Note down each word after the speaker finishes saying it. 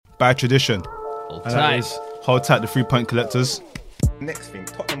by tradition. Hold And that tight. is hold tight the 3-point collectors. Next thing,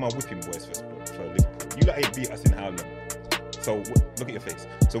 Tottenham are whipping boys for Liverpool. You lot ain't beat us in how long? So look at your face.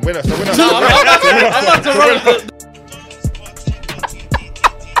 So when I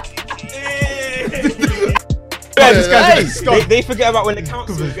they forget about when the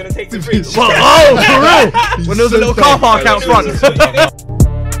council is going to take the free. Oh, for real? When there was a little car park out front.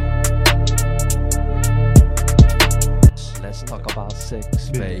 Let's talk about six,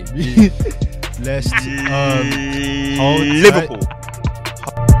 baby. Let's hold Liverpool.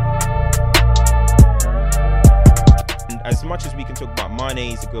 And as much as we can talk about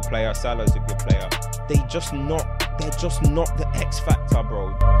Mane is a good player, Salah is a good player, they're just not the X factor,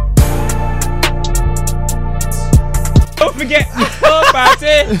 bro. Don't forget about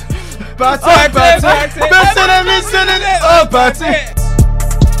it.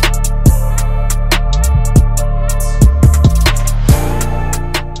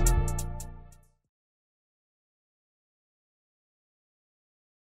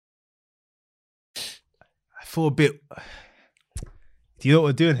 I feel a bit. Do you know what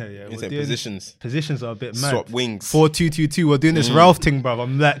we're doing here? Yeah, You we're said doing positions. Positions are a bit mad. Swap wings. 4-2-2-2. We're doing this Ralph thing, bruv.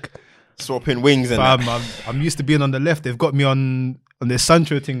 I'm like, Swapping wings and fam, I'm used to being on the left. They've got me on this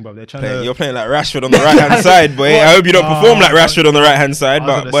Sancho thing, bruv. They're trying to. You're playing like Rashford on the right hand side, boy. I hope you don't perform like Rashford on the right hand side,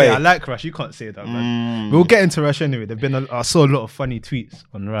 but boy. I like Rash. You can't say that, man. We'll get into Rash anyway. I saw a lot of funny tweets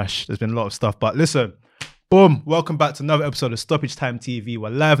on Rash. There's been a lot of stuff, but listen. Boom. Welcome back to another episode of Stoppage Time TV. We're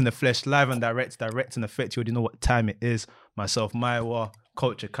live in the flesh, live and direct in effect. You already know what time it is. Myself, Maiwa,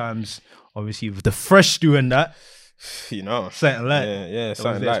 Culture Cams, obviously with the fresh stew and that. You know. Something like. Yeah,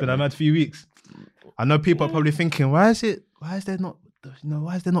 something like. It's been a mad few weeks. I know people are probably thinking, why is there not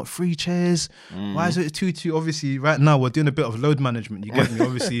 3 chairs? Why is it 2-2? Obviously, right now we're doing a bit of load management. You get me?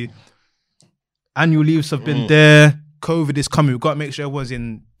 Obviously, annual leaves have been there. COVID is coming. We've got to make sure everyone's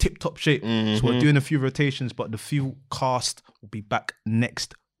in tip-top shape. So we're doing a few rotations, but the few cast will be back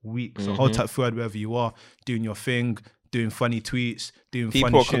next week. So hold tight throughout wherever you are, doing your thing, doing funny tweets, doing People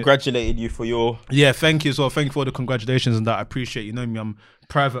funny shit. congratulated you for your... Yeah, thank you as well. Thank you for all the congratulations and that. I appreciate, you know me, I'm a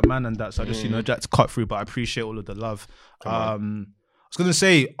private man and that. So I just, Jack to cut through, but I appreciate all of the love. I was going to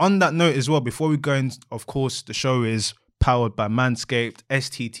say, on that note as well, before we go in, of course, the show is powered by Manscaped,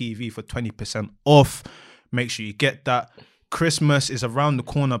 STTV for 20% off. Make sure you get that. Christmas is around the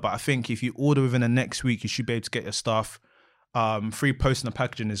corner, but I think if you order within the next week, you should be able to get your stuff. Free posting and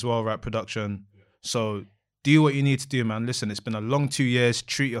packaging as well, right? Production. So do what you need to do, man. Listen, it's been a long 2 years.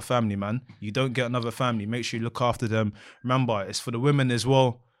 Treat your family, man. You don't get another family. Make sure you look after them. Remember, it's for the women as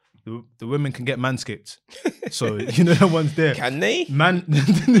well. The women can get Manscaped. So, you know, the one's there. Can they? Man,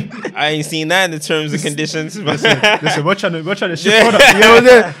 I ain't seen that in the terms and conditions. listen, we're trying to shift product. You know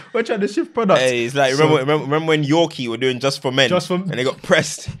there? We're trying to shift product. Hey, it's like, remember when Yorkie were doing Just for Men? Just for- and they got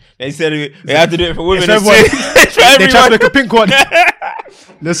pressed. They said they had to do it for women. It's everyone. They tried to make a pink one.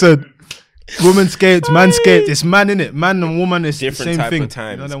 Listen, Womanscaped, Manscaped, it's man in it. Man and woman is Different the same type thing. of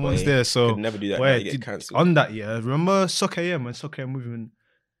times, you know, that boy. one's there. So Could never do that. boy, Now you get cancelled. on that, yeah. Remember Soccer AM when Soccer AM movement,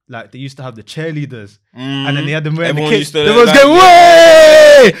 like they used to have the cheerleaders, and then they had them wearing the Everyone kits. used to Everyone's like, going,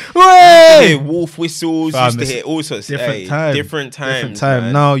 way, way. hear wolf whistles, Fam, used to it's hear all sorts. Different time. Different times.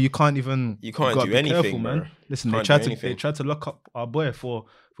 Man. Now you can't even. You can't gotta do be anything, careful, bro. man. Listen, Can't they do anything. tried to lock up our boy for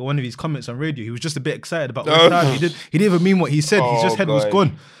one of his comments on radio. He was just a bit excited about Oh. what he did. He didn't even mean what he said. His just head was God.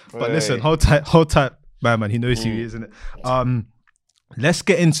 gone. But Right. listen, hold tight, man. He knows who he is, isn't it? Let's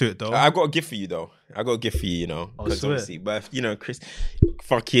get into it though. I've got a gift for you though. I got a gift for you, you know, because swear. obviously, but you know, Chris,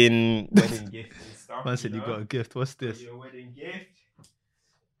 fucking wedding gift and stuff. Man said you got a gift. What's this? Your wedding gift.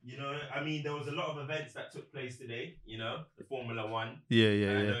 You know, I mean, there was a lot of events that took place today. You know, the Formula One. Yeah,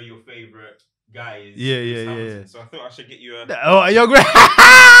 And I yeah, know your favorite guy is Yeah, Lewis yeah, Hamilton. yeah. So I thought I should get you a. Oh, you're great.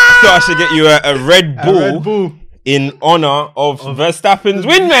 I should get you a Red Bull, Red Bull. in honor of Verstappen's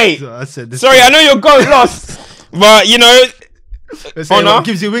win, mate. So I said this. Sorry, I know your goat lost, but you know. Let's say Honor. what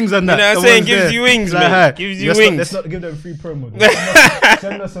gives you wings and that. You know what I'm The saying? one's Gives there. you wings, Like, man. hey, Gives you let's wings. Let's not give them free promo.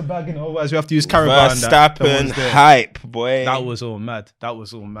 Send us a bag in, otherwise we have to use Carabao and that. The Verstappen one's there. hype, boy. That was all mad.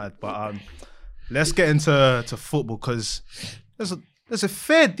 But let's get into football because there's a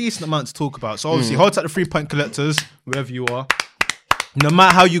fair decent amount to talk about. So obviously, hold tight the 3-point collectors wherever you are. No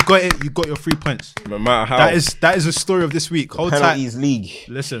matter how you got it, you got your 3 points. No matter how. That is the story of this week. Hold tight. Penalties League.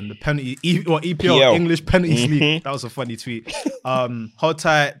 Listen, the penalty EPL PL. English Penalties League. That was a funny tweet. Hold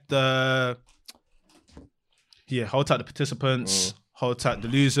tight hold tight the participants. Hold tight the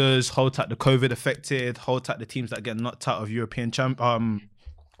losers. Hold tight the COVID affected. Hold tight the teams that get knocked out of European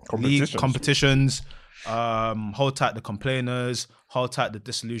league competitions. Hold tight the complainers, hold tight the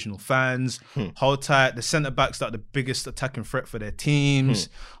disillusional fans, hold tight the centre-backs that are the biggest attacking threat for their teams,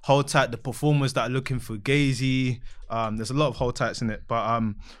 hold tight the performers that are looking for Gazy. There's a lot of hold tights in it. But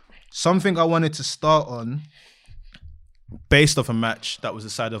something I wanted to start on, based off a match that was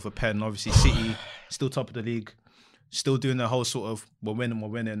decided off a pen. Obviously, City, still top of the league, still doing the whole sort of, we're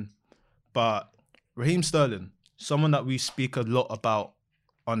winning. But Raheem Sterling, someone that we speak a lot about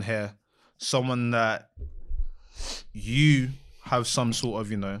on here, someone that you have some sort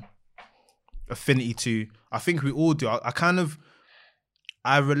of, affinity to. I think we all do.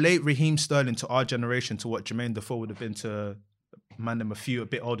 I relate Raheem Sterling to our generation, to what Jermaine Defoe would have been to them a few a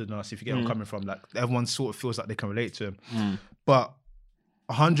bit older than us, if you get where I'm coming from. Like, everyone sort of feels like they can relate to him. But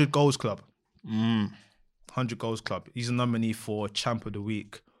 100 Goals Club. 100 Goals Club. He's a nominee for Champ of the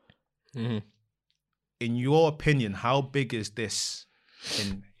Week. In your opinion, how big is this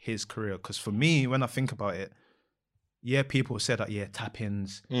in his career? Because for me, when I think about it, yeah, people said that,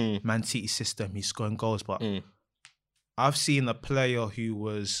 tap-ins, Man City system, he's scoring goals, but I've seen a player who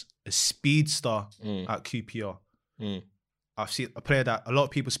was a speedster at QPR. I've seen a player that a lot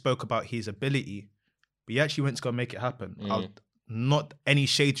of people spoke about his ability, but he actually went to go make it happen. Not any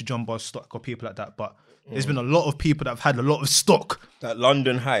shade to John Bostock or people like that, but there's been a lot of people that have had a lot of stock. That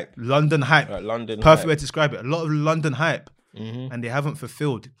London hype. Perfect way to describe it. A lot of London hype, and they haven't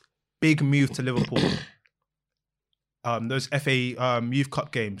fulfilled. Big move to Liverpool. Those FA Youth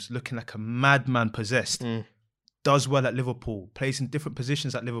Cup games, looking like a madman possessed. Does well at Liverpool, plays in different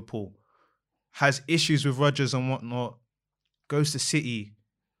positions at Liverpool, has issues with Rodgers and whatnot, goes to City,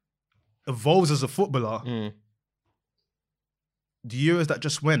 evolves as a footballer. The Euros that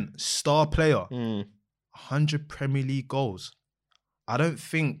just went, star player, 100 Premier League goals. I'll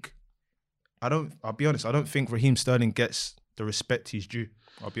be honest, I don't think Raheem Sterling gets the respect he's due.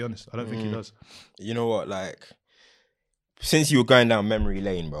 I'll be honest, I don't think he does. You know what, like, since you were going down memory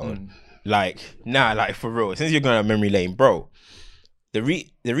lane, bro, like for real, since you're going down memory lane, bro, the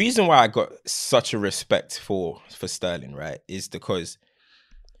reason why I got such a respect for Sterling, right, is because,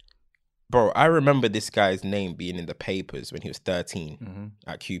 bro, I remember this guy's name being in the papers when he was 13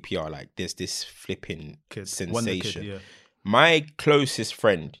 at QPR. Like, there's this flipping sensation. Kid, yeah. My closest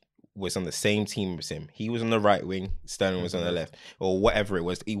friend was on the same team as him. He was on the right wing, Sterling was on the left, or whatever it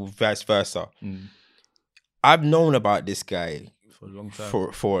was, vice versa. I've known about this guy for a long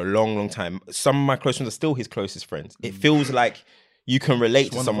time. For a long time. Some of my close friends are still his closest friends. It feels like you can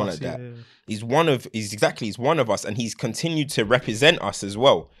relate to someone like that. Yeah. He's one of us, and he's continued to represent us as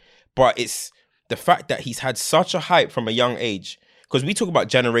well. But it's the fact that he's had such a hype from a young age. Because we talk about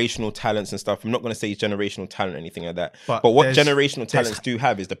generational talents and stuff. I'm not going to say he's generational talent or anything like that. But what generational talents do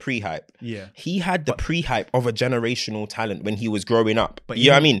have is the pre-hype. Yeah. He had the pre-hype of a generational talent when he was growing up. But you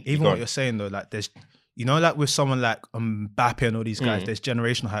know what I mean? Even what you're saying, though, like, there's, like with someone like Mbappe and all these guys, there's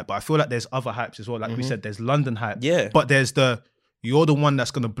generational hype. But I feel like there's other hypes as well. Like we said, there's London hype. Yeah. But there's you're the one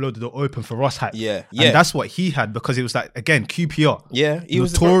that's going to blow the door open for us hype. Yeah. And that's what he had, because it was like, again, QPR. Yeah. He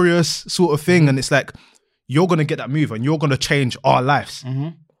was notorious sort of thing. And it's like, you're going to get that move and you're going to change our lives.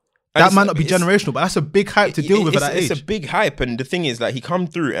 That might not be generational, but that's a big hype to deal with at that age. It's a big hype. And the thing is, like, he come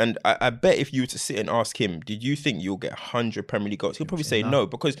through, and I bet if you were to sit and ask him, did you think you'll get 100 Premier League goals? He'll probably say no,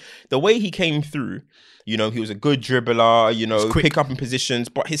 because the way he came through, he was a good dribbler, pick up in positions,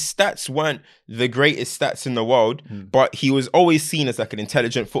 but his stats weren't the greatest stats in the world, but he was always seen as like an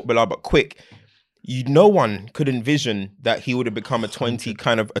intelligent footballer, but quick. No one could envision that he would have become trying to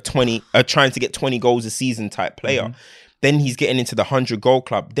get 20 goals a season type player. Then he's getting into the 100 goal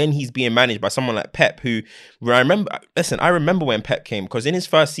club. Then he's being managed by someone like Pep, I remember when Pep came, because in his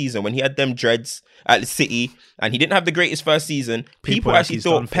first season, when he had them dreads at City and he didn't have the greatest first season, people actually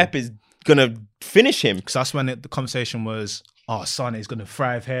thought Pep is going to finish him. Because that's when the conversation was, Son is going to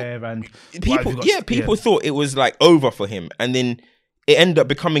thrive here. And people thought it was like over for him. And then it ended up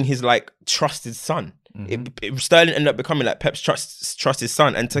becoming his like trusted son. Sterling ended up becoming like Pep's trusted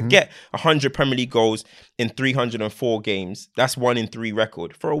son, and to get 100 Premier League goals in 304 games, that's 1 in 3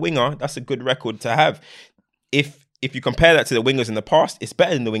 record for a winger. That's a good record to have. If you compare that to the wingers in the past, it's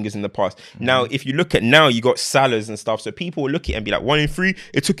better than the wingers in the past. Now, if you look at now, you got Salahs and stuff, so people will look at it and be like, 1 in 3.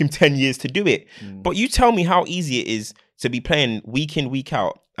 It took him 10 years to do it. But you tell me how easy it is to be playing week in, week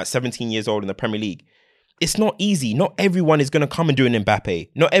out at 17 years old in the Premier League. It's not easy. Not everyone is going to come and do an Mbappe.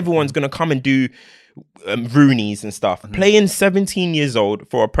 Not everyone's going to come and do Rooney's and stuff. Playing 17 years old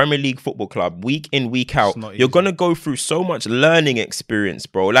for a Premier League football club, week in, week out, you're going to go through so much learning experience,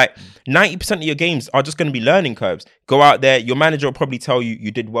 bro. Like 90% of your games are just going to be learning curves. Go out there, your manager will probably tell you you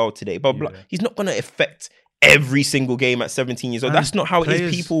did well today, but he's not going to affect every single game at 17 years old. And That's not how it is.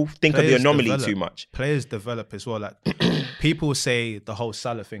 players- People think of the players anomaly develop. too much. Players develop as well. Like people say the whole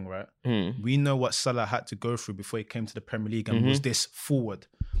Salah thing, right? We know what Salah had to go through before he came to the Premier League and was this forward.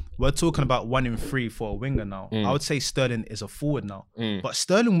 We're talking about 1 in 3 for a winger now. I would say Sterling is a forward now, but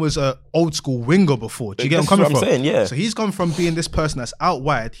Sterling was a old school winger before. Do you get This what I'm is coming what from? I'm saying, yeah. So he's gone from being this person that's out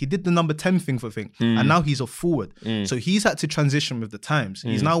wide. He did the number 10 thing for thing, and now he's a forward. So he's had to transition with the times.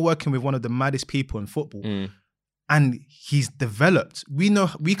 He's now working with one of the maddest people in football, and he's developed. We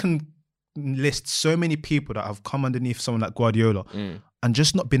know we can list so many people that have come underneath someone like Guardiola and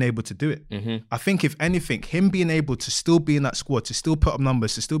just not been able to do it. I think if anything, him being able to still be in that squad, to still put up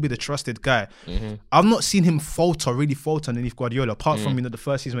numbers, to still be the trusted guy, I've not seen him really falter underneath Guardiola, apart from the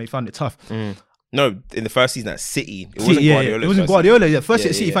first season where he found it tough. No, in the first season at City, it wasn't Guardiola. It wasn't Guardiola. Yeah, first year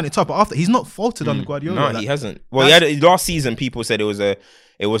at City he found it tough, but after he's not faltered under Guardiola. No, like, he hasn't. Well, last season people said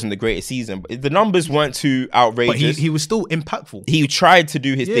it wasn't the greatest season, but the numbers weren't too outrageous. but he was still impactful. He tried to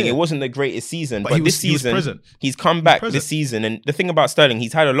do his thing. Yeah. It wasn't the greatest season, but he this was season present. he's come back present. this season. And the thing about Sterling,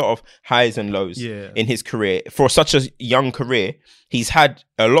 he's had a lot of highs and lows in his career. For such a young career, he's had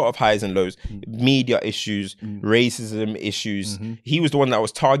a lot of highs and lows, media issues, racism issues. He was the one that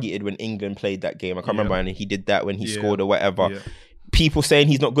was targeted when England played that game. I can't remember, and he did that when he scored or whatever. Yeah. People saying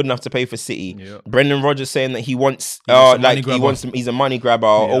he's not good enough to play for City. Yeah. Brendan Rodgers saying that he wants, he's a money grabber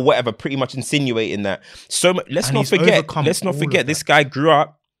or whatever, pretty much insinuating that. So let's And not he's forget. overcome Let's not all forget of this guy grew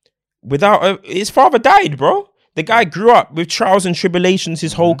up without his father died, bro. The guy grew up with trials and tribulations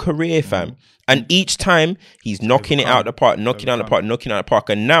his whole career, fam. And each time he's knocking it out the park, knocking out the park.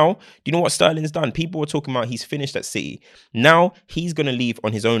 And now, do you know what Sterling's done? People were talking about he's finished at City. Now he's gonna leave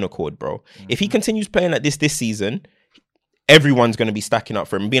on his own accord, bro. If he continues playing like this season, everyone's going to be stacking up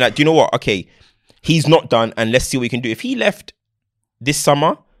for him and being like, do you know what? Okay, he's not done and let's see what we can do. If he left this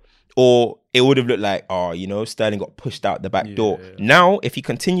summer, or it would have looked like, Sterling got pushed out the back door. Yeah. Now, if he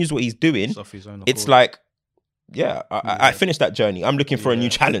continues what he's doing, It's off his own it's accord. like, I finished that journey. I'm looking for a new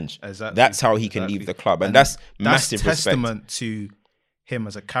challenge. Exactly. That's how he can leave the club. And that's massive respect. testament to him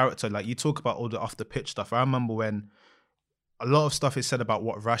as a character. Like you talk about all the off the pitch stuff. I remember when a lot of stuff is said about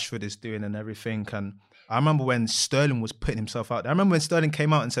what Rashford is doing and everything. And I remember when Sterling was putting himself out there. I remember when Sterling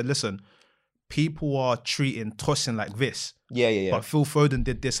came out and said, listen, people are treating Tosin like this. Yeah. But Phil Foden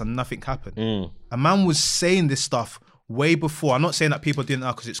did this and nothing happened. A man was saying this stuff way before. I'm not saying that people are doing it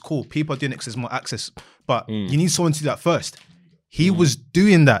now because it's cool. People are doing it because there's more access. But you need someone to do that first. He was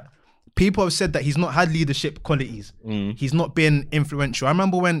doing that. People have said that he's not had leadership qualities. He's not been influential. I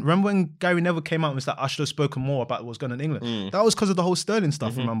remember when Gary Neville came out and was like, I should have spoken more about what's going on in England. That was because of the whole Sterling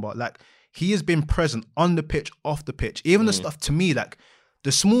stuff, remember? Like, he has been present on the pitch, off the pitch. Even the stuff to me, like,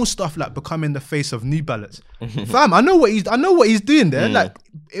 the small stuff like becoming the face of New Balance. Fam, I know what he's doing there. Like,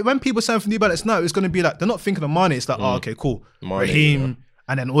 when people sign for New Balance now, it's going to be like, they're not thinking of Mane. It's like, oh, okay, cool. Mane, Raheem,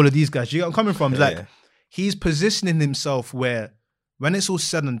 and then all of these guys. You get what I'm coming from? It's like, Yeah. he's positioning himself where, when it's all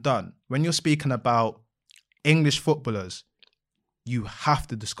said and done, when you're speaking about English footballers, you have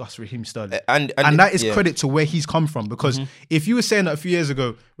to discuss Raheem Sterling. And that is credit to where he's come from. Because if you were saying that a few years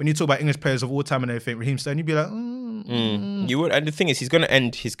ago, when you talk about English players of all time and everything, Raheem Sterling, you'd be like, You would, and the thing is, he's going to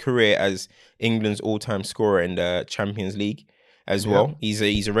end his career as England's all-time scorer in the Champions League as well. He's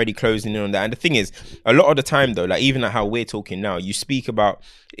already closing in on that. And the thing is, a lot of the time though, like even at how we're talking now, you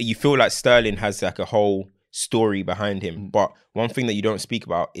feel like Sterling has like a whole story behind him. But one thing that you don't speak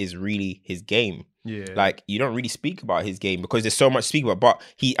about is really his game. Yeah. Like you don't really speak about his game because there's so much to speak about. But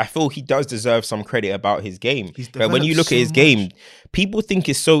I feel he does deserve some credit about his game. But when you look at his game, people think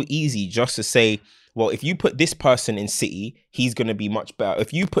it's so easy just to say, well, if you put this person in City, he's going to be much better.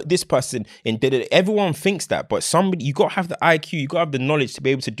 If you put this person in, everyone thinks that, but you got to have the IQ, you got to have the knowledge to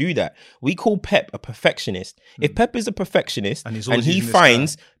be able to do that. We call Pep a perfectionist. If Pep is a perfectionist and he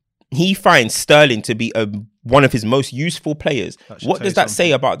finds Sterling to be one of his most useful players, what does that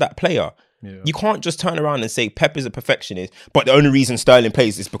say about that player? Yeah. You can't just turn around and say Pep is a perfectionist, but the only reason Sterling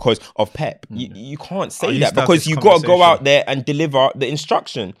plays is because of Pep. You can't say that because you got to go out there and deliver the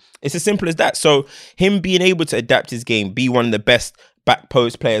instruction. It's as simple as that. So him being able to adapt his game, be one of the best back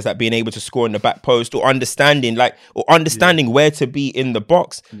post players, that being able to score in the back post or understanding where to be in the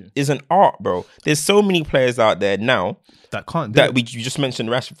box is an art, bro. There's so many players out there now that can't do you just mentioned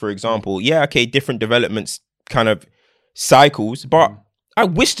Rashford, for example. Yeah, okay, different developments kind of cycles, but I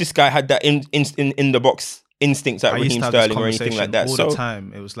wish this guy had that in the box instincts like Raheem Sterling or anything like that. All the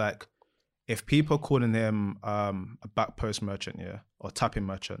time, it was like, if people are calling him a back post merchant, or tapping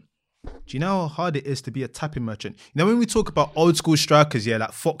merchant, Do you know how hard it is to be a tapping merchant? You know when we talk about old school strikers, yeah,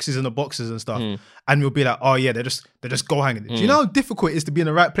 like foxes in the boxes and stuff, and we'll be like, oh yeah, they're just goal hanging. Do you know how difficult it is to be in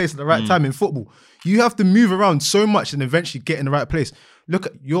the right place at the right time in football? You have to move around so much and eventually get in the right place. Look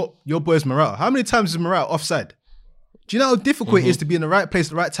at your boys Morata. How many times is Morata offside? Do you know how difficult it is to be in the right place at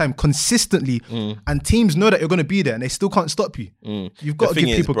the right time consistently, and teams know that you're going to be there and they still can't stop you? You've got to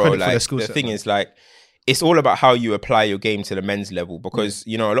give people credit for their skill set. The thing is, like, it's all about how you apply your game to the men's level, because,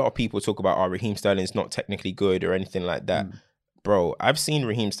 you know, a lot of people talk about, Raheem Sterling's not technically good or anything like that. Bro, I've seen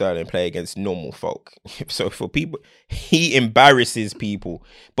Raheem Sterling play against normal folk. So for people, he embarrasses people.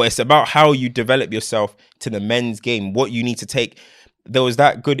 But it's about how you develop yourself to the men's game, what you need to take. There was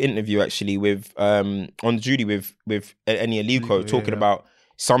that good interview actually with on Judy with Eni Aliko talking about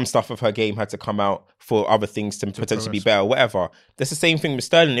some stuff of her game had to come out for other things to potentially be better, whatever. That's the same thing with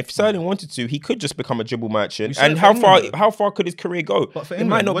Sterling. If Sterling wanted to, he could just become a dribble merchant. And how far could his career go? It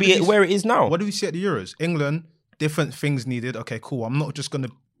might not be where it is now. What do we see at the Euros? England, different things needed. Okay, cool. I'm not just going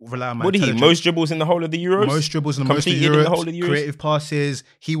to rely on my What did he? Most dribbles in the whole of the Euros? Most dribbles in the most of the Euros. Creative passes.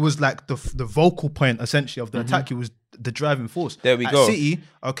 He was like the vocal point, essentially, of the attack. He was the driving force. There we go. At City,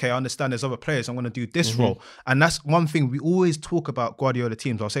 okay, I understand there's other players. I'm going to do this role. And that's one thing we always talk about Guardiola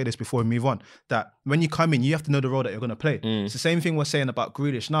teams. I'll say this before we move on, that when you come in, you have to know the role that you're going to play. It's the same thing we're saying about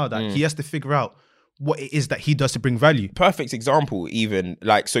Grealish now, that he has to figure out what it is that he does to bring value. Perfect example, even.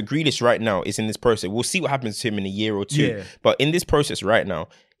 Like, so Grealish right now is in this process. We'll see what happens to him in a year or two. Yeah. But in this process right now,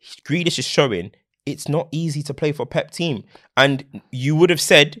 Grealish is showing it's not easy to play for Pep team. And you would have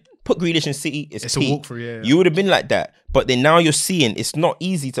said, put Grealish in City, it's a walkthrough, yeah. You would have been like that. But then now you're seeing it's not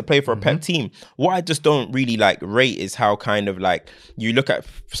easy to play for a Pep team. What I just don't really like rate is how kind of like, you look at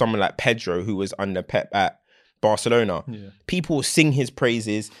someone like Pedro, who was under Pep at Barcelona. People sing his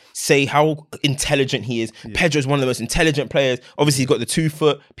praises, say how intelligent he is. Pedro's one of the most intelligent players. Obviously, he's got the 2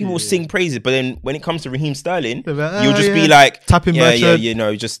 foot. People will sing praises, but then when it comes to Raheem Sterling, you'll just be like, tapping you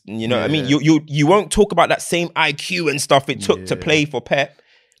know, just, you know, I mean, you won't talk about that same IQ and stuff it took to play for Pep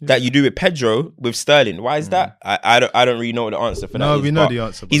that you do with Pedro with Sterling. Why is that? I don't really know the answer for that. No, we know the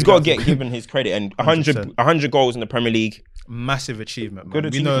answer. He's got to get given his credit. And 100 goals in the Premier League. Massive achievement, man. Good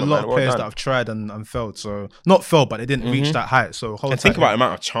achievement, we know a lot of players that have tried and failed. So not failed, but they didn't reach that height. So think about the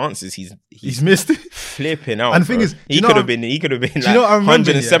amount of chances he's missed. Flipping out. And the thing is, he could have been like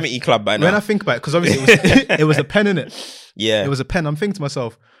 170 club by now. When I think about it, because obviously it was a pen, innit? Yeah, it was a pen. I'm thinking to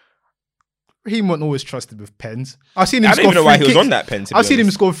myself, he wasn't always trusted with pens. I've seen him. I don't even know why he was on that pen. I've seen him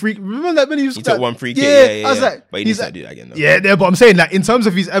score free. Remember that when he was? He took one free kick. Yeah. I was like, but he needs to do that again. Though. Yeah, but I'm saying like in terms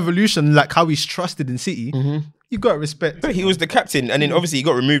of his evolution, like how he's trusted in City, you got to respect. But he was the captain, and then obviously he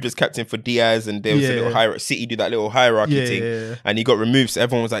got removed as captain for Diaz, and there was a little hierarchy. City do that little hierarchy thing, and he got removed. So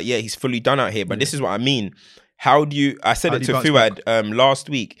everyone was like, "Yeah, he's fully done out here." But this is what I mean. How do you? I said it to Fuad last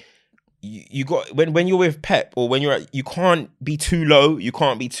week. You got when you're with Pep or when you can't be too low, you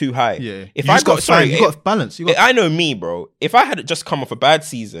can't be too high. Yeah, if I got you got balance. I know me, bro. If I had just come off a bad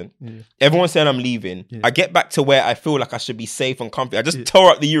season, everyone's saying I'm leaving. I get back to where I feel like I should be safe and comfy. I just tore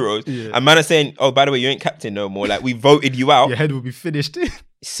up the Euros, and man are saying, "Oh, by the way, you ain't captain no more. Like we voted you out. Your head will be finished."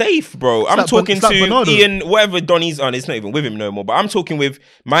 Safe, bro. I'm talking to Ian, whatever Donny's on. It's not even with him no more. But I'm talking with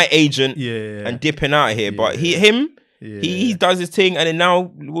my agent and dipping out of here. But him. He does his thing, and then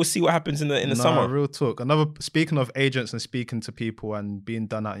now we'll see what happens in the summer. Real talk. Speaking of agents and speaking to people and being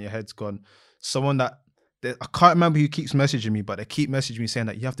done out and your head's gone, someone that I can't remember who keeps messaging me, but they keep messaging me saying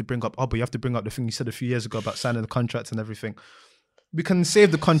that you have to bring up you have to bring up the thing you said a few years ago about signing the contract and everything. We can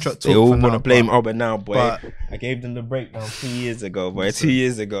save the contract talk. They all want to blame Albert now, boy. But I gave them the breakdown 2 years ago, boy. 2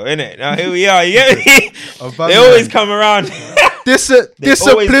 years ago, innit? Now here we are. You get me? They always come around.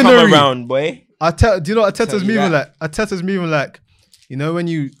 Disciplinary. Come around, boy. Do you know what Ateta's moving like? Ateta's moving like, you know, when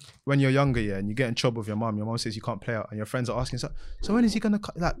you're younger, and you get in trouble with your mom says you can't play out, and your friends are asking, so when is he gonna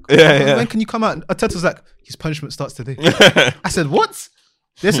when can you come out? And Ateta's like, his punishment starts today. I said, what?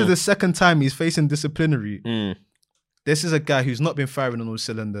 This is the second time he's facing disciplinary. This is a guy who's not been firing on all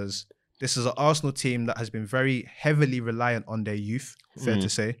cylinders. This is an Arsenal team that has been very heavily reliant on their youth, fair to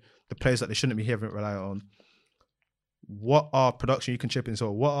say. The players that they shouldn't be heavily reliant on. What are production you can chip in?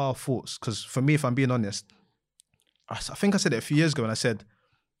 So what are thoughts? Because for me, if I'm being honest, I think I said it a few years ago, and I said,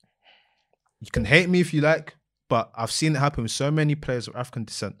 you can hate me if you like, but I've seen it happen with so many players of African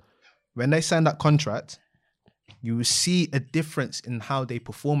descent. When they sign that contract, you will see a difference in how they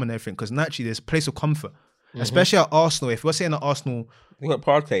perform and everything, because naturally there's a place of comfort, especially at Arsenal. If we're saying at Arsenal... You got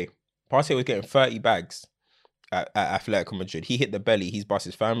Partey. Partey was getting 30 bags. at Atletico Madrid. He hit the belly. He's bust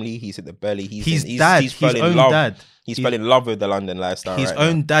his family. He's hit the belly. His fell in own love. dad. He's fell in love with the London lifestyle. His right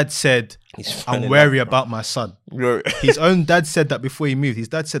own now. dad said, I'm wary about my son. His own dad said that before he moved. His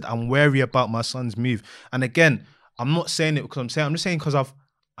dad said, I'm wary about my son's move. And again, I'm not saying it because I'm just saying because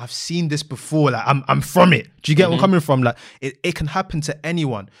I've seen this before. Like I'm from it. Do you get where I'm coming from? Like it can happen to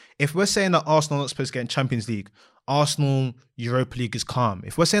anyone. If we're saying that Arsenal are not supposed to get in Champions League, Arsenal Europa League is calm.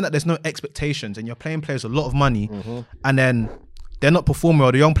 If we're saying that there's no expectations and you're playing players a lot of money and then they're not performing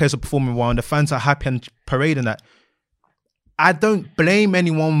well, the young players are performing well and the fans are happy and parading that, I don't blame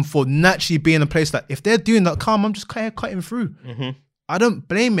anyone for naturally being in a place that if they're doing that calm, I'm just cutting through. I don't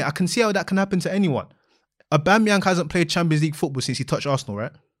blame it. I can see how that can happen to anyone. Aubameyang hasn't played Champions League football since he touched Arsenal,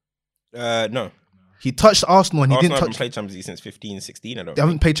 right? No. He touched Arsenal and he Arsenal didn't haven't touch. played Champions League since 15, 16. I don't They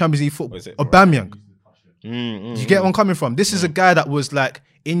haven't played Champions League football. Was it? Aubameyang. You get where I'm coming from? This is a guy that was like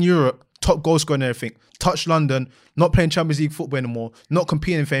in Europe, top goal scorer and everything, touched London, not playing Champions League football anymore, not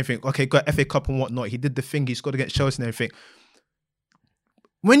competing for anything. Okay, got FA Cup and whatnot. He did the thing, he scored against Chelsea and everything.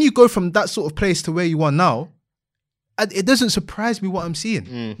 When you go from that sort of place to where you are now, it doesn't surprise me what I'm seeing.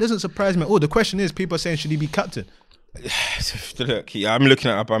 It doesn't surprise me at all. The question is, people are saying, should he be captain? Look, I'm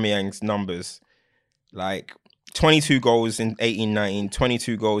looking at Aubameyang's numbers. Like 22 goals in 18-19,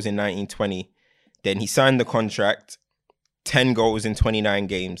 22 goals in 19-20. Then he signed the contract, 10 goals in 29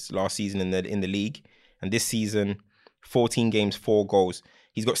 games last season in the league. And this season, 14 games, 4 goals.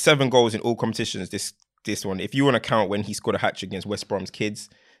 He's got 7 goals in all competitions this one. If you want to count when he scored a hat-trick against West Brom's kids,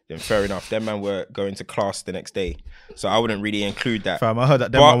 then fair enough. Them man were going to class the next day. So I wouldn't really include that. Fam, I heard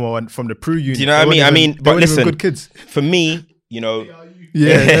that them man were from the Pro unit. Do you know what I mean? But listen, good kids. For me, you know...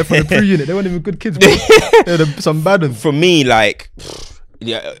 Yeah, they're from the Pro unit. They weren't even good kids, bro. They're some bad ones. For me, like...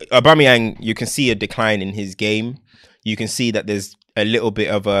 Yeah, Aubameyang, you can see a decline in his game. You can see that there's a little bit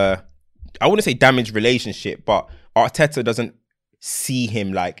of a, I wouldn't say damaged relationship, but Arteta doesn't see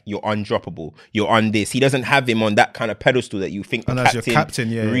him like you're undroppable, you're on this. He doesn't have him on that kind of pedestal that you think a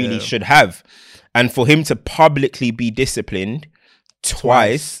captain really should have. And for him to publicly be disciplined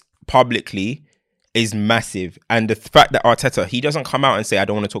twice publicly is massive. And the fact that Arteta, he doesn't come out and say, I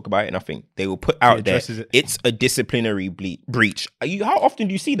don't want to talk about it, nothing. They will put out there, it's a disciplinary breach. How often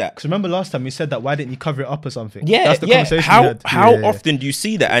do you see that? Because remember last time we said that, why didn't you cover it up or something? Yeah, that's the conversation we had. How often do you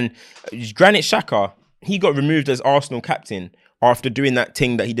see that? And Granit Xhaka, he got removed as Arsenal captain after doing that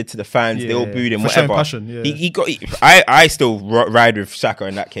thing that he did to the fans. They all booed him, for whatever. passion, I still ride with Xhaka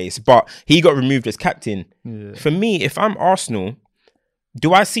in that case, but he got removed as captain. For me, if I'm Arsenal,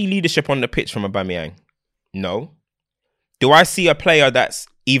 do I see leadership on the pitch from Aubameyang? No. Do I see a player that's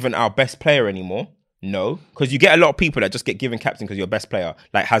even our best player anymore? No. Because you get a lot of people that just get given captain because you're best player,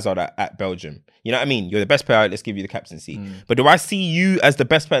 like Hazard at Belgium. You know what I mean? You're the best player, let's give you the captaincy. But do I see you as the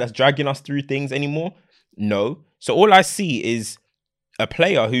best player that's dragging us through things anymore? No. So all I see is a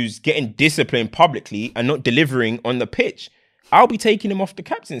player who's getting disciplined publicly and not delivering on the pitch. I'll be taking him off the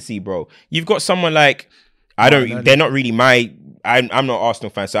captaincy, bro. You've got someone like... they're not really I'm not Arsenal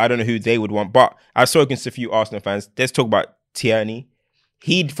fan, so I don't know who they would want. But I've spoken to a few Arsenal fans. Let's talk about Tierney.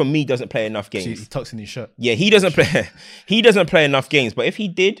 He, for me, doesn't play enough games. He tucks in his shirt. Yeah, he doesn't play. He doesn't play enough games. But if he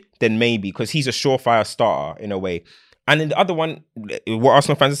did, then maybe, because he's a surefire starter in a way. And then the other one, what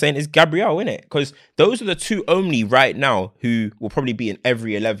Arsenal fans are saying is Gabriel, innit? Because those are the two only right now who will probably be in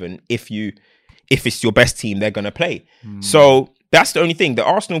every 11 if it's your best team they're gonna play. So that's the only thing. The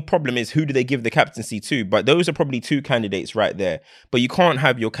Arsenal problem is, who do they give the captaincy to? But those are probably two candidates right there. But you can't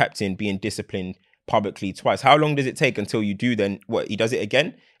have your captain being disciplined publicly twice. How long does it take until you do then? What, he does it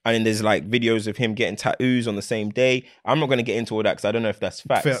again? And then there's like videos of him getting tattoos on the same day. I'm not going to get into all that because I don't know if that's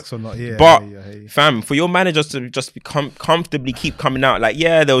facts. Or not, yeah. But fam, for your managers to just comfortably keep coming out like,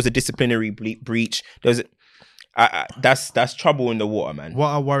 yeah, there was a disciplinary breach. That's trouble in the water, man. What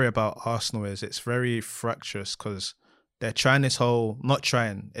I worry about Arsenal is it's very fractious because they're trying this whole, not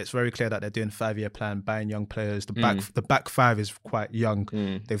trying, it's very clear that they're doing 5-year plan, buying young players. The back five is quite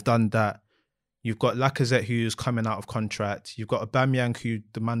young. They've done that. You've got Lacazette who's coming out of contract. You've got Aubameyang who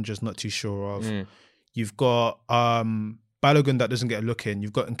the manager's not too sure of. You've got Balogun that doesn't get a look in.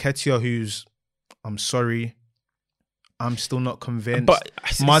 You've got Nketiah who's, I'm sorry, I'm still not convinced. But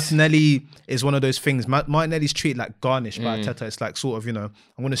Martinelli is one of those things. Martinelli's treated like garnish by Arteta. It's like sort of, I'm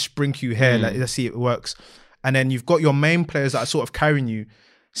going to sprinkle you here. Like, let's see if it works. And then you've got your main players that are sort of carrying you.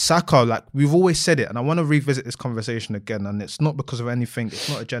 Saka, like we've always said it, and I want to revisit this conversation again, and it's not because of anything, it's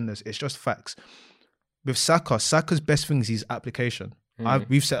not agendas, it's just facts. With Saka's best thing is his application. I've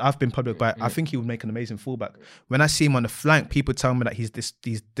been public about it. I think he would make an amazing fullback. When I see him on the flank, people tell me that he's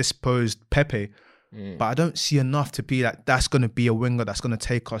disposed Pepe. but I don't see enough to be like that's going to be a winger that's going to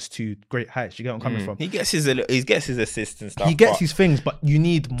take us to great heights. You get what I'm coming from? He gets his assists and stuff. He gets but his things, but you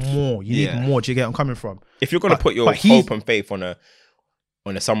need more. You need more. Do you get what I'm coming from? if you're going to put your hope and faith on a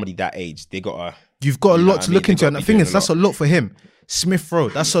somebody that age, you've got a lot to look into. And the thing is, that's that's a lot for him. Smith Rowe,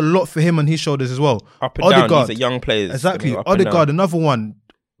 that's a lot for him on his shoulders as well. Up and down, these are young players. Exactly. Odegaard, another one.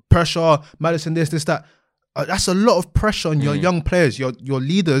 Pressure, Maddison, this, that. That's a lot of pressure on your young players, your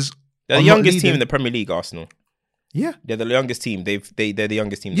leaders. They're the youngest team in the Premier League, Arsenal. Yeah. They're the youngest team. They're the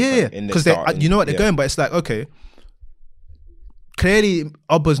youngest team. Yeah, because you know what they're going, but it's like, okay, clearly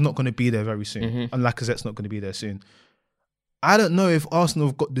Auba's not going to be there very soon, and Lacazette's not going to be there soon. I don't know if Arsenal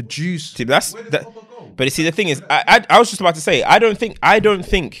have got the juice. See, but see, the thing is, I was just about to say, I don't think.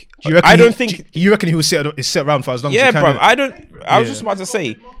 You reckon he will sit around for as long as he can? Yeah, bro. I was just about to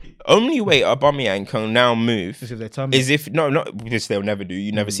say, only way Aubameyang can now move is if this they'll never do.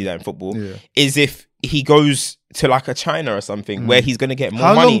 You never see that in football. Yeah. Is if he goes to like a China or something where he's gonna get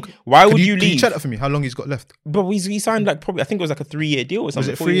more money. Why would you leave? Can you check that for me? How long he's got left? But he signed like probably I think it was like a 3-year deal or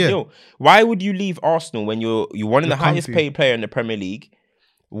something. 4-year deal. Why would you leave Arsenal when you're one of the highest paid player in the Premier League?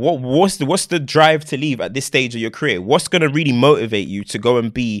 What's the drive to leave at this stage of your career? What's gonna really motivate you to go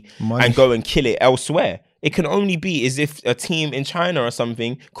and and go and kill it elsewhere? It can only be as if a team in China or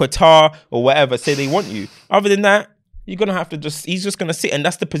something, Qatar or whatever, say they want you. Other than that, you're going to have to he's just going to sit. And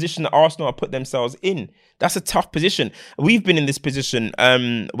that's the position that Arsenal have put themselves in. That's a tough position. We've been in this position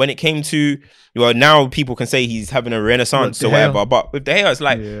when it came to, well, now people can say he's having a renaissance or whatever. But with De Gea, it's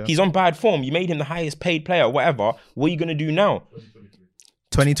like, he's on bad form. You made him the highest paid player or whatever. What are you going to do now?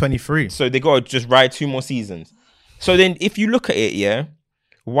 2023. So they got to just ride 2 more seasons. So then if you look at it,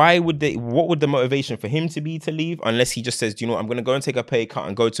 what would the motivation for him to be to leave unless he just says, you know, I'm going to go and take a pay cut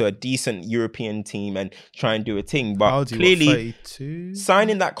and go to a decent European team and try and do a thing. But clearly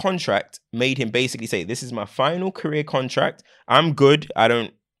signing that contract made him basically say, this is my final career contract. I'm good.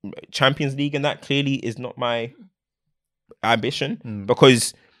 Champions League and that clearly is not my ambition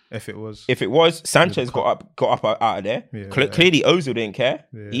because if it was, Sanchez got up out of there. Yeah, clearly, Ozil didn't care.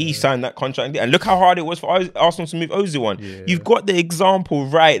 Yeah, he signed that contract, and look how hard it was for Arsenal to move Ozil on. Yeah. You've got the example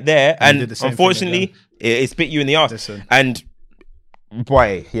right there, and unfortunately, it's bit you in the arse. Listen. And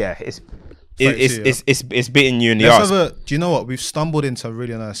boy, it's bitten you in the arse. Do you know what? We've stumbled into a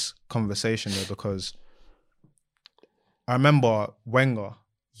really nice conversation there because I remember Wenger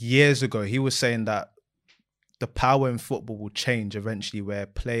years ago. He was saying that the power in football will change eventually where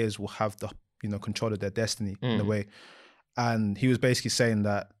players will have the control of their destiny in a way. And he was basically saying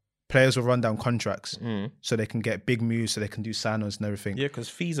that players will run down contracts so they can get big moves, so they can do signings and everything. Yeah, because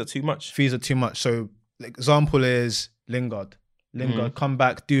fees are too much. So the example is Lingard. Come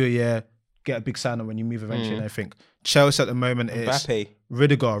back, do a year, get a big signing when you move eventually and everything. Chelsea at the moment is Mbappe.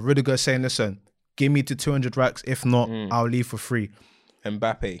 Rudiger saying, listen, give me to 200 racks. If not, I'll leave for free.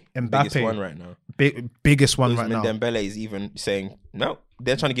 Mbappe, biggest one right now. Biggest one right now. Dembele is even saying no.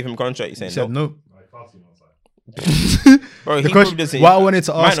 They're trying to give him a contract. He's saying no. Bro, what I wanted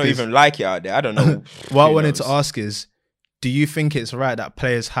to ask might not even like it out there. I don't know. What I wanted to ask is, do you think it's right that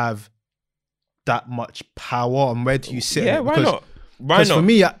players have that much power, and where do you sit? Yeah, why not? Because for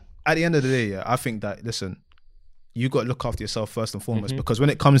me, at the end of the day, I think that you got to look after yourself first and foremost, because when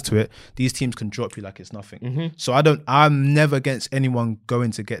it comes to it, these teams can drop you like it's nothing. So I'm never against anyone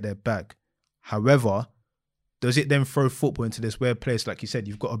going to get their bag. However, does it then throw football into this weird place? Like you said,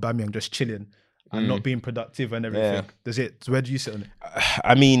 you've got Aubameyang just chilling and not being productive and everything. Yeah. Where do you sit on it?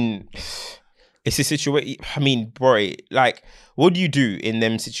 I mean, it's a situation. I mean, boy, like, what do you do in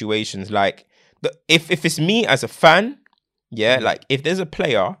them situations? Like, if it's me as a fan, like if there's a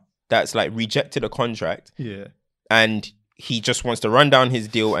player that's like rejected a contract, and he just wants to run down his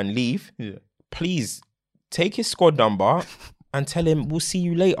deal and leave, please take his squad number and tell him we'll see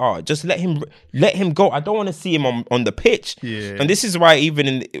you later. Just let him go. I don't want to see him on the pitch. And this is why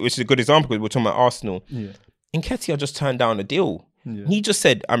which is a good example because we're talking about Arsenal. Nketiah just turned down a deal. He just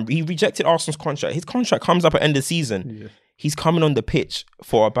said he rejected Arsenal's contract. His contract comes up at end of season. He's coming on the pitch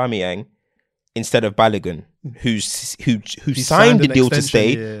for Aubameyang instead of Balogun, who signed the deal to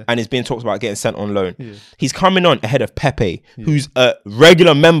stay and is being talked about getting sent on loan. He's coming on ahead of Pepe, who's a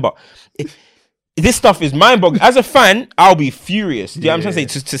regular member. This stuff is mind-boggling. As a fan, I'll be furious. I'm trying to say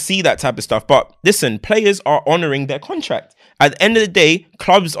to see that type of stuff. But listen, players are honouring their contract. At the end of the day,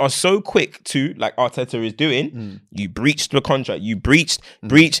 clubs are so quick to, like Arteta is doing, you breached the contract, you breached,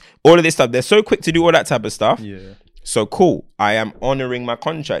 all of this stuff. They're so quick to do all that type of stuff. So cool, I am honouring my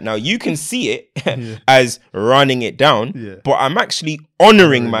contract. Now you can see it as running it down, but I'm actually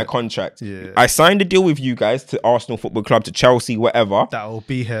honouring my contract. I signed a deal with you guys to Arsenal Football Club, to Chelsea, whatever. That will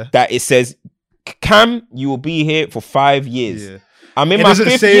be here. That it says Cam, you will be here for 5 years. Yeah. I'm in It my doesn't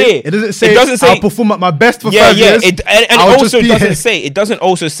 5th say. year. It doesn't say. It doesn't say. I'll perform at my best for Yeah, 5 years. and it I'll just also be here. doesn't say. It doesn't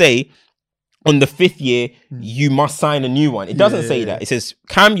also say on the 5th year you must sign a new one. It doesn't say that. It says,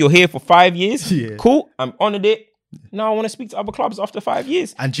 Cam, you're here for 5 years. Yeah. Cool. I'm honoured it. Now I want to speak to other clubs after 5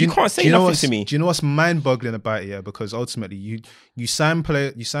 years. And you can't say nothing to me. Do you know what's mind-boggling about it? Yeah, because ultimately you sign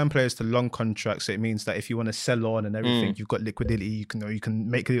players to long contracts. So it means that if you want to sell on and everything, you've got liquidity. You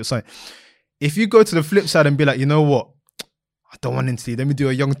can make a deal. So if you go to the flip side and be like, you know what, I don't want him to leave. Let me do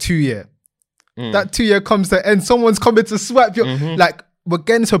a young 2-year. That 2-year comes to end. Someone's coming to swipe your like. We're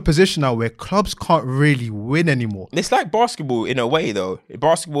getting to a position now where clubs can't really win anymore. It's like basketball in a way, though.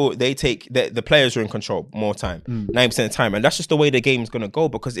 Basketball, they take the players are in control more time, 90% of the time, and that's just the way the game's gonna go.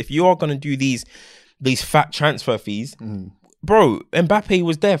 Because if you are gonna do these fat transfer fees, bro, Mbappe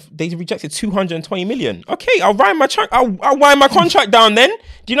was there. They rejected 220 million. Okay, I'll wind my contract down. Then,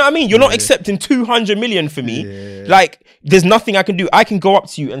 do you know what I mean? You're not accepting 200 million for me. Yeah. Like, there's nothing I can do. I can go up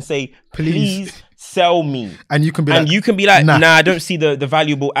to you and say, please sell me, and you can be like, nah, I don't see the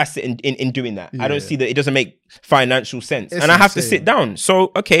valuable asset in doing that. I don't see that. It doesn't make financial sense, and I have to sit down.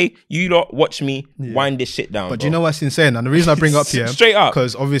 So okay, you lot watch me wind this shit down. But do you know what's insane? And the reason I bring up here, straight up,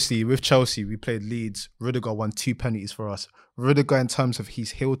 because obviously with Chelsea we played Leeds. Rudiger won 2 penalties for us. Rudiger, in terms of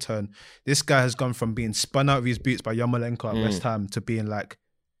his heel turn, this guy has gone from being spun out of his boots by Yarmolenko at West Ham to being like.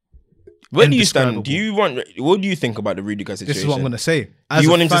 Where do you stand? What do you think about the Rudiger situation? This is what I'm going to say. You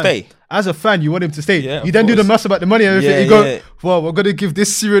want him to stay? As a fan, you want him to stay. Yeah, you then do the maths about the money and everything. You go, well, we're going to give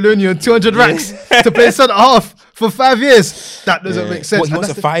this Sierra Leonean 200 racks to play centre half for 5 years. That doesn't make sense. What, he wants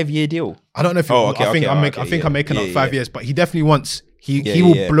a 5-year deal? I don't know if I'm making up 5 years, but he definitely wants, he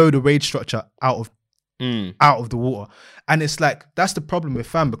will blow the wage structure out of the water. And it's like, that's the problem with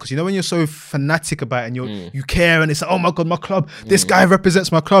fan, because you know when you're so fanatic about it and you care and it's like, oh my God, my club, this guy represents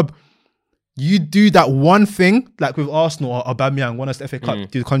my club. You do that one thing, like with Arsenal or Aubameyang, won us the FA Cup,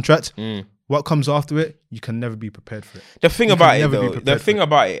 do the contract. What comes after it, you can never be prepared for it. The thing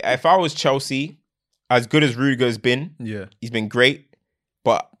about it, if I was Chelsea, as good as Rudiger's been, he's been great.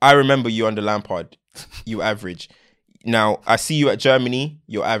 But I remember you under Lampard, you average. Now, I see you at Germany,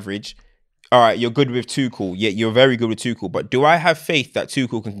 you're average. All right, you're good with Tuchel. Yeah, you're very good with Tuchel. But do I have faith that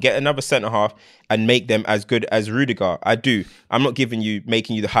Tuchel can get another centre-half and make them as good as Rudiger? I do. I'm not making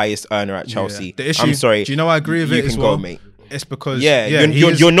you the highest earner at Chelsea. The issue, I'm sorry. Do you know I agree with it as well? You can go, mate. It's because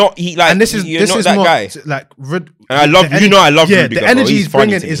you're not and this is not that guy. Like, and I love I love Rudiger. The energy he's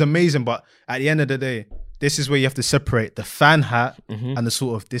bringing is amazing, but at the end of the day, this is where you have to separate the fan hat and the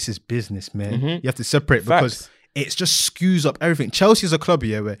sort of this is business, man. You have to separate because it just skews up everything. Chelsea is a club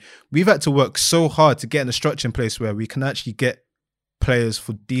here where we've had to work so hard to get in a structure in place where we can actually get players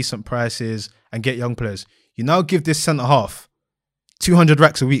for decent prices and get young players. You now give this centre half 200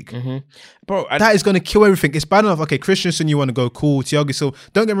 racks a week. Bro, that is going to kill everything. It's bad enough. Okay, Christensen, you want to go, cool. Thiago Silva,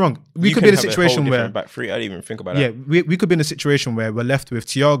 don't get me wrong. We could be in a situation where back three. I didn't even think about that. Yeah, we could be in a situation where we're left with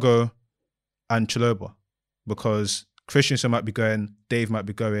Thiago and Chalobah because Christensen might be going, Dave might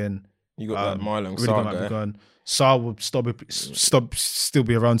be going. You got that Marlon Rudiger might be going. Saar will still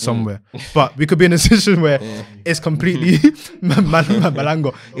be around somewhere. But we could be in a situation where it's completely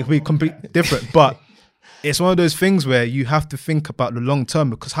Malango. It could be completely different. But it's one of those things where you have to think about the long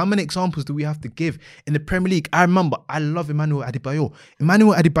term, because how many examples do we have to give in the Premier League? I remember, I love Emmanuel Adebayor.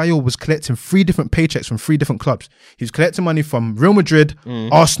 Emmanuel Adebayor was collecting 3 different paychecks from 3 different clubs. He was collecting money from Real Madrid,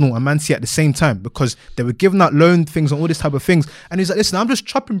 Arsenal and Man City at the same time because they were giving out loan things and all this type of things. And he's like, listen, I'm just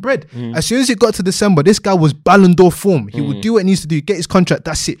chopping bread. As soon as it got to December, this guy was Ballon d'Or form. He would do what he needs to do, get his contract,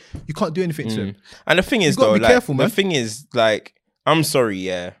 that's it. You can't do anything to him. And the thing is, though, like, careful, man. The thing is, like, I'm sorry,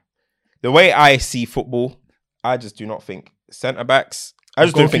 the way I see football, I just do not think centre-backs, I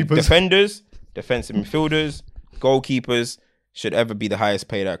just don't think defenders, defensive midfielders, goalkeepers should ever be the highest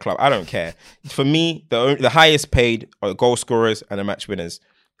paid at a club. I don't care. For me, the highest paid are the goal scorers and the match winners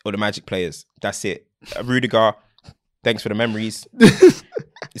or the magic players. That's it. Rudiger, thanks for the memories.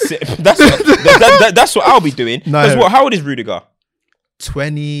 That's what I'll be doing. Because how old is Rudiger?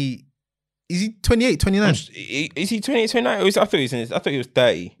 20... Is he 28, 29? Is he 28, 29? I thought he was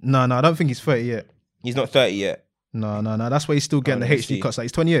 30. No, I don't think he's 30 yet. He's not 30 yet. No. That's why he's still getting the HD cuts. Like,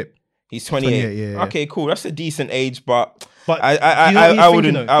 he's 28. He's 28. Yeah. Okay, cool. That's a decent age, but I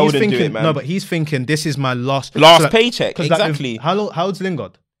wouldn't do it, man. No, but he's thinking this is my last paycheck. Exactly. How old's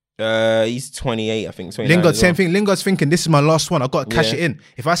Lingard? He's 28, I think. Lingard, same thing. Lingard's thinking this is my last one. I've got to cash it in.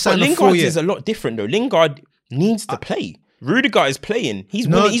 If I sign Lingard 4 years, is a lot different though. Lingard needs to play. Rudiger is playing. He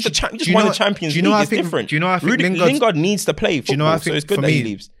just won the Champions League. It's different. Do you know I think Lingard needs to play football, so it's good that he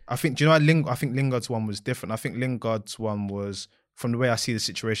leaves. I think Lingard's one was different. I think Lingard's one was from the way I see the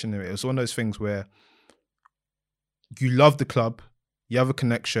situation, it was one of those things where you love the club, you have a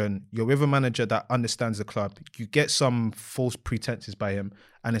connection, you're with a manager that understands the club, you get some false pretenses by him,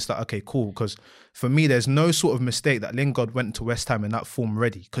 and it's like, okay, cool. Because for me, there's no sort of mistake that Lingard went to West Ham in that form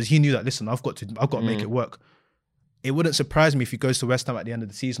ready, because he knew that, listen, I've got to make it work. It wouldn't surprise me if he goes to West Ham at the end of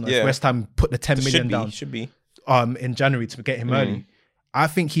the season, or if West Ham put the 10 million down in January to get him early. I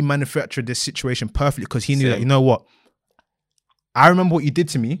think he manufactured this situation perfectly, because he knew that, you know what, I remember what you did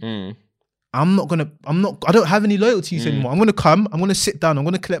to me. I don't have any loyalty to you anymore. I'm going to come, I'm going to sit down, I'm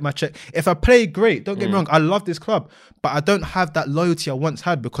going to collect my check. If I play, great. Don't get me wrong. I love this club, but I don't have that loyalty I once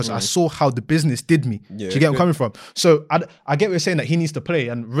had, because I saw how the business did me. Do you get where I'm coming from? So I get what you're saying, that he needs to play,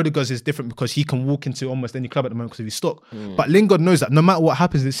 and Rudiger's is different because he can walk into almost any club at the moment because of his stock. But Lingard knows that no matter what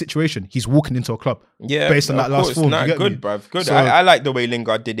happens in this situation, he's walking into a club. Yeah, based on that last form. Nah, good, bruv. Good. So, I like the way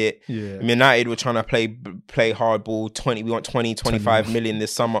Lingard did it. Yeah. United were trying to play hardball. We want 25 million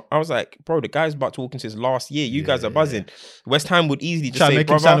this summer. I was like, bro, the guy's about to walk into his last year. You guys are buzzing. West Ham would easily just say, make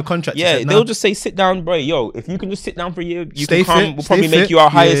him sign a contract. Yeah, they'll just say, sit down, bro. Yo, if you can just sit down for a year, you can come. We'll probably make you our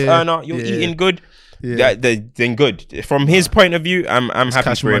highest earner. You're eating good. Yeah. Then good. From his point of view, I'm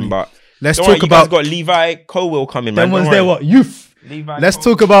happy for him. But let's talk about. You guys got Levi Colwill coming, man. Them ones there, what? Youth. Let's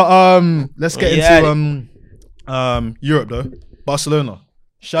talk about let's get into Europe though. Barcelona.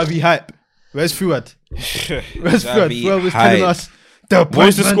 Xavi hype. Where's Fuad? Where's Fuad? Fuad was telling us what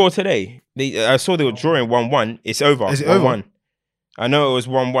was the score today? I saw they were drawing 1-1. It's over. Is it over? I know it was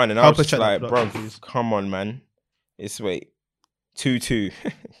 1-1, and I was just like, bro, come on, man. It's 2-2.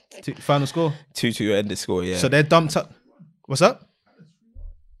 Final score? 2-2 ended score, yeah. So they're dumped up. What's up?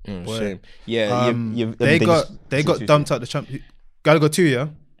 Shame. Yeah, they got dumped out the champ. Gotta go 2, yeah?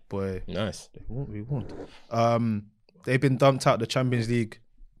 Boy. Nice. We won't. They've been dumped out the Champions League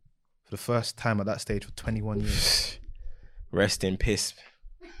for the first time at that stage for 21 years. Rest in piss.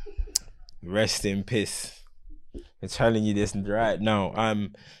 Rest in piss. I'm telling you this right now.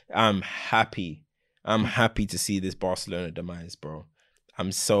 I'm happy. I'm happy to see this Barcelona demise, bro.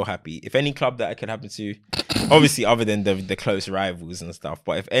 I'm so happy. If any club that it could happen to, obviously other than the close rivals and stuff,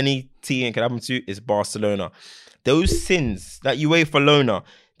 but if any team it could happen to, it's Barcelona. Those sins that UEFA loaner,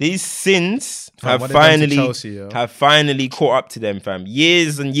 these sins have finally caught up to them, fam.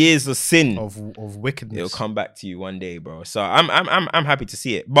 Years and years of sin of wickedness. It'll come back to you one day, bro. So I'm happy to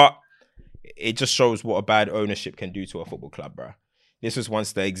see it, but it just shows what a bad ownership can do to a football club, bro. This was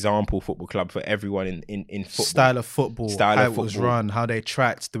once the example football club for everyone in football. Style of football, how it was run, how they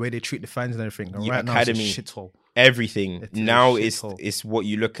tracked, the way they treat the fans and everything. And right now, it's a shithole. Everything. Now it's what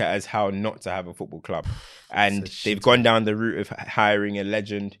you look at as how not to have a football club. And they've gone down the route of hiring a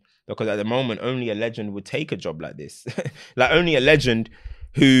legend, because at the moment, only a legend would take a job like this. Like only a legend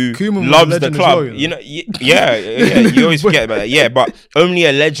who loves the club. Well, you know, you always forget about that. Yeah, but only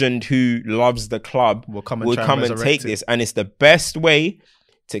a legend who loves the club will come and take this. And it's the best way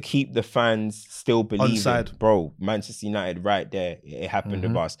to keep the fans still believing. Bro, Manchester United right there, it happened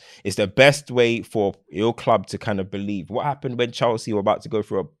with us. It's the best way for your club to kind of believe. What happened when Chelsea were about to go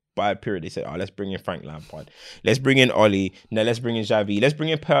through a bad period? They said, let's bring in Frank Lampard, let's bring in Oli, now let's bring in Xavi, let's bring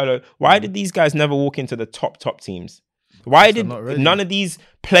in Pirlo. Why did these guys never walk into the top teams? Why did none of these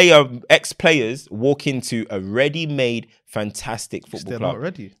ex-players walk into a ready-made, fantastic football club? Not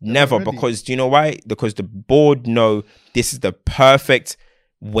ready. Never, because do you know why? Because the board know this is the perfect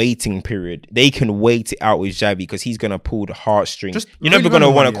waiting period. They can wait it out with Xavi because he's gonna pull the heartstrings. You're never gonna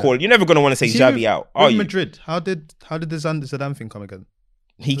want to call. You're never gonna want to say Xavi out. Are you? Madrid. How did the Zidane thing come again?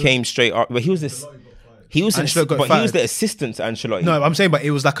 He came straight up, but he was this. He was the assistant to Ancelotti. No, I'm saying, but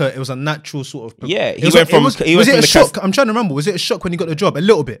it was a natural sort of. Yeah, he went from a shock? I'm trying to remember. Was it a shock when he got the job? A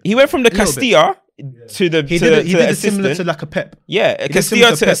little bit. He went from the Castilla to the. He did it similar to like a Pep. Yeah,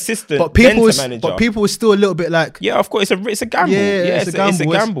 Castilla to assistant, but people were still a little bit like. Yeah, of course, it's a gamble. Yeah, it's a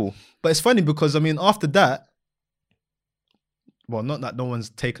gamble. But it's funny because I mean, after that, well, not that no one's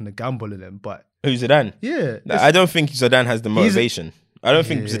taken the gamble in him, but who's Zidane? Yeah, I don't think Zidane has the motivation. I don't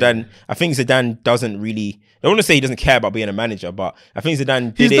think Zidane. I think Zidane doesn't really. I don't want to say he doesn't care about being a manager, but I think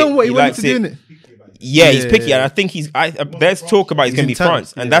Zidane did he's done what he wanted to do. In it. Yeah, he's picky, and I think there's talk about he's going to be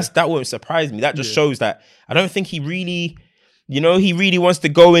France, and that won't surprise me. That just shows that I don't think he really, he really wants to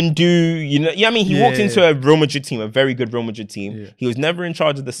go and do. I mean, he walked into a Real Madrid team, a very good Real Madrid team. Yeah. He was never in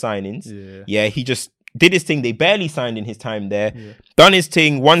charge of the signings. Yeah, he just did his thing. They barely signed in his time there. Yeah. Done his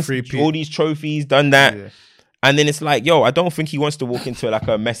thing, won all these trophies, done that. Yeah. And then it's like, I don't think he wants to walk into like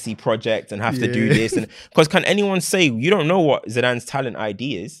a Messi project and have to do this. And because can anyone say, you don't know what Zidane's talent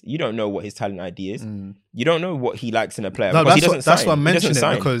ID is? You don't know what his talent ID is. You don't know what he likes in a player. No, that's what I'm mentioning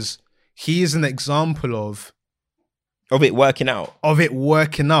it, because he is an example of of it working out.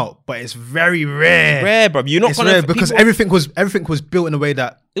 But it's very rare. Rare, bro. You're not It's gonna rare because everything was built in a way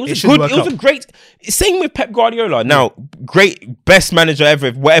that It was should a good. work It was out. a great. Same with Pep Guardiola. Now, great, best manager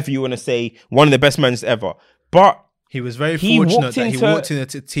ever. Whatever you want to say, one of the best managers ever. But He was very He fortunate walked that he into- walked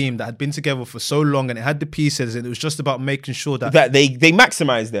into a team that had been together for so long and it had the pieces, and it was just about making sure that that they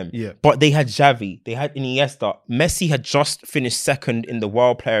maximized them. Yeah. But they had Xavi, they had Iniesta. Messi had just finished second in the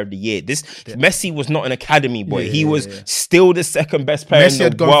World Player of the Year. Messi was not an academy boy. He was still the second best player Messi in the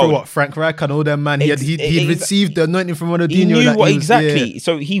had gone world. through what Frank Rijkaard and all them, man. He'd Ex- received the anointing from Ronaldinho. He knew that what he was- exactly. yeah.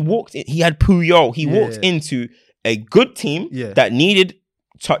 So he walked. He had Puyol. He walked into a good team Yeah. that needed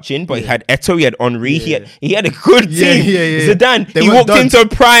touching, but he had Eto'o, he had Henry, he had a good team. Zidane, They he weren't walked done. into a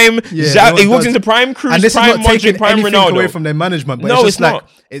prime. Yeah, He they walked weren't into prime Cruz, And this prime is not taking Modric, prime anything Ronaldo. away from their management, but No, it's just it's like not.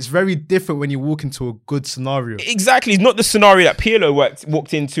 it's very different when you walk into a good scenario. Exactly, it's not the scenario that Pirlo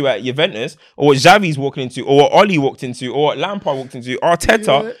walked into at Juventus, or what Xavi's walking into, or what Oli walked into, or what Lampard walked into.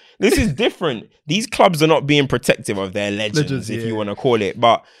 Arteta, Yeah. this is different. These clubs are not being protective of their legends, if you want to call it.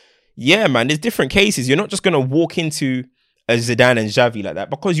 But yeah, man, there's different cases. You're not just gonna walk into a Zidane and Xavi like that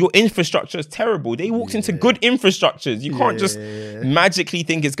because your infrastructure is terrible. They walked into good infrastructures. You can't just magically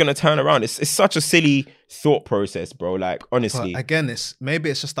think it's gonna turn around. It's such a silly thought process, bro. Like honestly. But again, it's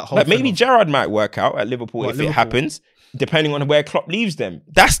just that whole. Like thing maybe of- Gerrard might work out at Liverpool if it Liverpool? happens, depending on where Klopp leaves them.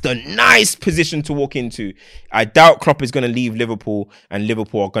 That's the nice position to walk into. I doubt Klopp is going to leave Liverpool and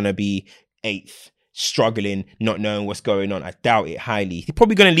Liverpool are going to be 8th, struggling, not knowing what's going on. I doubt it highly. He's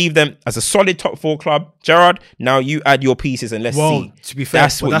probably going to leave them as a solid top 4 club. Gerrard, now you add your pieces and let's see. To be fair,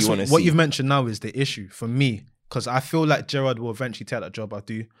 that's what you want to see. What you've mentioned now is the issue for me, because I feel like Gerrard will eventually take that job.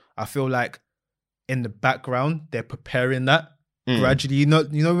 I feel like in the background they're preparing that gradually. You know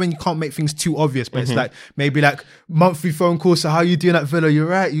when you can't make things too obvious, but it's like maybe like monthly phone calls. So how you doing at Villa? You're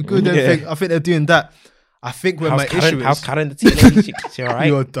right. You good? I think they're doing that. I think where my issue is, how's Karen the teenage? She all right?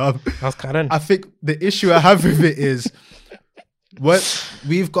 you're dumb. How's Karen? I think the issue I have with it is what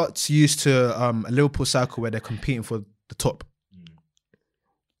we've got used to a Liverpool cycle where they're competing for the top.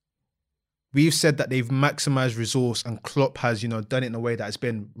 We've said that they've maximized resource and Klopp has, done it in a way that has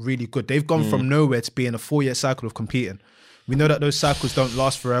been really good. They've gone from nowhere to being a 4-year cycle of competing. We know that those cycles don't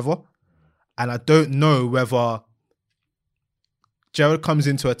last forever. And I don't know whether Gerrard comes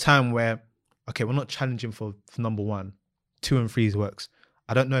into a time where, okay, we're not challenging for number 1. 2 and 3 works.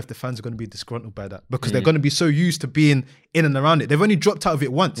 I don't know if the fans are going to be disgruntled by that because they're going to be so used to being in and around it. They've only dropped out of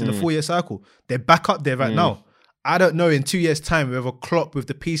it once in a 4-year cycle. They're back up there right now. I don't know in 2 years' time whether Klopp with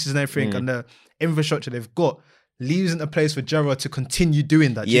the pieces and everything and the infrastructure they've got leaves in a place for Gerrard to continue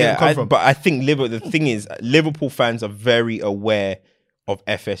doing that. Do you know where I'm coming from? But I think the thing is, Liverpool fans are very aware of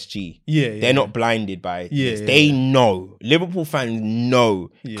FSG. They're not blinded by this. They know. Liverpool fans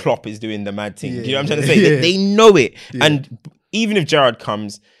know Klopp is doing the mad thing. Do you know what I'm trying to say? They know it. And even if Gerrard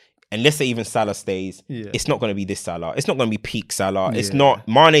comes, and let's say even Salah stays, it's not going to be this Salah. It's not going to be peak Salah. It's not.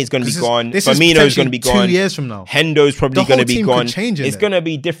 Mane is going to be gone. Firmino is going to be gone. 2 years from now. Hendo's probably going to be gone. It's going to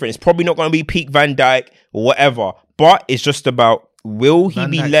be different. It's probably not going to be peak Van Dijk or whatever. But it's just about, will he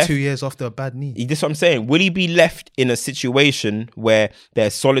be left 2 years after a bad knee? That's what I'm saying. Will he be left in a situation where they're a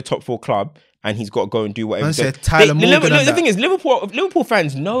solid top 4 club and he's got to go and do whatever? The thing is, Liverpool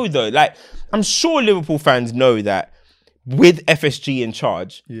fans know though. Like, I'm sure Liverpool fans know that with FSG in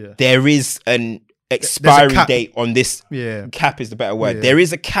charge, there is an expiry date on this. Cap is the better word. There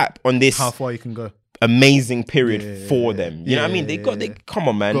is a cap on this. How far you can go? Amazing period for them. You know what I mean? They come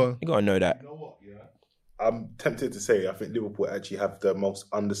on, man. You got to know that. I'm tempted to say I think Liverpool actually have the most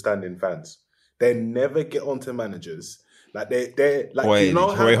understanding fans. They never get onto managers. Like they're like, Boy, you know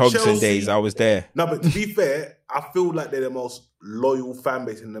how Roy Hodgson Chelsea, days, I was there. No, but to be fair, I feel like they're the most loyal fan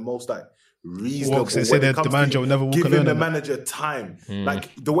base and the most like reasonable. They say that the manager will never walk alone. Giving the manager time, like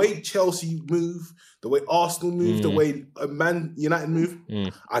the way Chelsea move, the way Arsenal move, the way Man United move.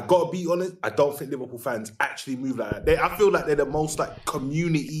 I gotta be honest, I don't think Liverpool fans actually move like that. I feel like they're the most like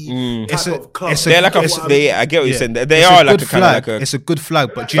community type of club. They're like I get what you're saying. They are like a kind of like a. It's a good flag,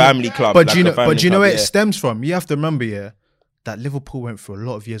 but family club. But do you know where it stems from? You have to remember, that Liverpool went through a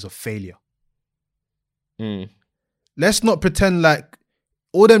lot of years of failure. Let's not pretend like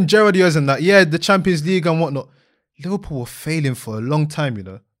all them Gerrard years and that, the Champions League and whatnot. Liverpool were failing for a long time,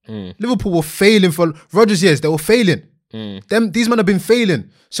 Liverpool were failing for Rodgers' years. They were failing. These men have been failing.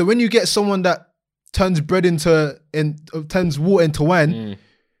 So when you get someone that turns turns water into wine,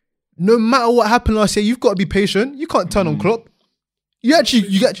 no matter what happened last year, you've got to be patient. You can't turn on Klopp. You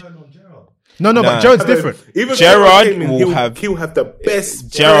get. No, but Gerrard's different. Even Gerrard he'll have the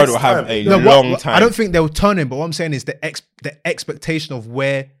best. Gerrard will have a long time. I don't think they'll turn him, but what I'm saying is the expectation of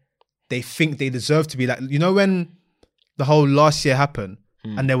where they think they deserve to be. Like, when the whole last year happened.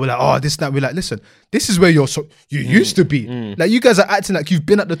 And they were like, oh, this, that. We're like, listen, this is where you used to be. Like, you guys are acting like you've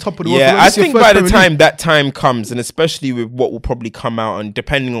been at the top of the world. Yeah, I think by the time that time comes, and especially with what will probably come out, and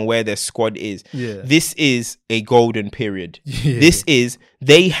depending on where their squad is, this is a golden period. This is,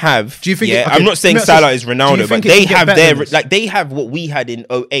 they have, do you think I'm not saying Salah is Ronaldo, but they have they have what we had in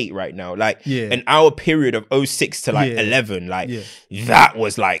 08 right now. Like, in our period of 06 to like 11, like, that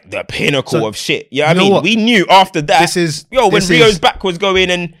was like the pinnacle of shit. Yeah, I mean, we knew after that, when Rio's back was going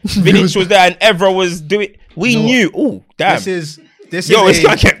and Vidic was there and Evra was doing, we knew, oh, damn. This is it's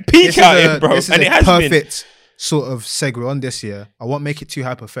gonna get peak out here, bro. This is and a it has perfect sort of segue on this year. I won't make it too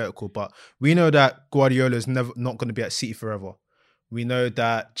hypothetical, but we know that Guardiola is not going to be at City forever. We know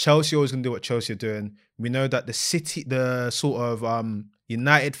that Chelsea always going to do what Chelsea are doing. We know that the sort of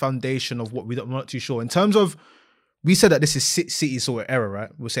United foundation of what we're not too sure. In terms of, we said that this is City's sort of era, right?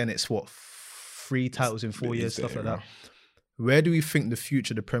 We're saying it's 3 titles in 4 years, stuff like that. Where do we think the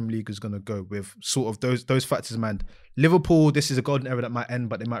future of the Premier League is going to go with sort of those factors, man? Liverpool, this is a golden era that might end,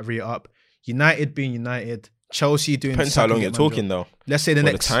 but they might re it up. United being United, Chelsea doing... Depends how long you're talking, though. Let's say the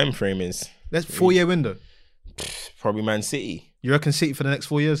next... the time frame is... Let's 4-year window. Probably Man City. You reckon City for the next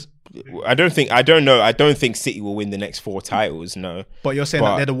 4 years? I don't know. I don't think City will win the next 4 titles, no. But you're saying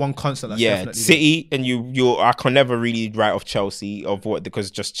that they're the one constant that's definitely... City, and I can never really write off Chelsea, because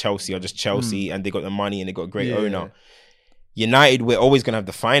just Chelsea are just Chelsea, and they got the money and they got a great owner. United, we're always going to have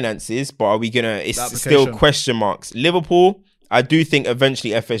the finances, but are we going to... It's still question marks. Liverpool, I do think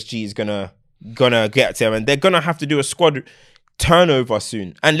eventually FSG is gonna get there, and they're going to have to do a squad turnover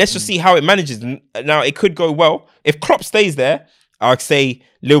soon. And let's just see how it manages. Now, it could go well. If Klopp stays there, I'd say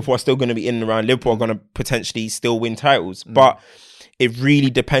Liverpool are still going to be in and around. Liverpool are going to potentially still win titles. But it really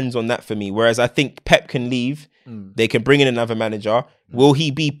depends on that for me. Whereas I think Pep can leave. They can bring in another manager. Will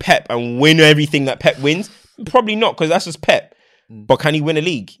he be Pep and win everything that Pep wins? Probably not, because that's just Pep. But can he win a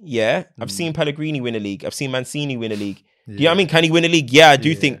league? Yeah. I've seen Pellegrini win a league. I've seen Mancini win a league. Do you know what I mean? Can he win a league? Yeah, I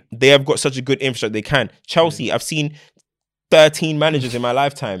do think they have got such a good infrastructure. They can. Chelsea, I've seen 13 managers in my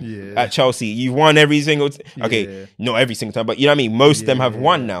lifetime at Chelsea. You've won every single... not every single time, but you know what I mean? Most of them have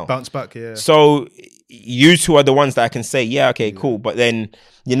won now. Bounce back, So you two are the ones that I can say, cool. But then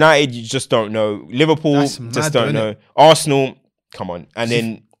United, you just don't know. Liverpool, just don't know. Arsenal, come on. And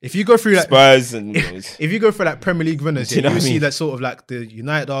then... If you go through like Spurs and if you go through like Premier League winners, you see that sort of like the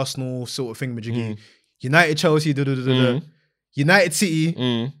United Arsenal sort of thing, United Chelsea, United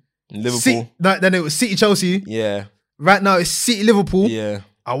City, Liverpool. Then it was City Chelsea. Yeah. Right now it's City Liverpool. Yeah.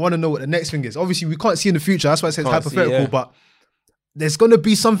 I want to know what the next thing is. Obviously, we can't see in the future. That's why I say it's hypothetical, but there's gonna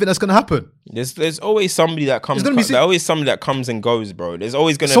be something that's gonna happen. There's always somebody that comes. There's always somebody that comes and goes, bro. There's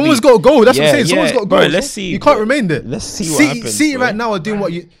always gonna. Someone's got to go. That's what I'm saying. Someone's got to go. Bro, let's see. You can't remain there. Let's see what happens. City right now are doing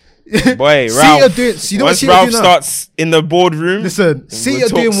what you. Boy, Ralph. Once Ralph starts in the boardroom, listen, City are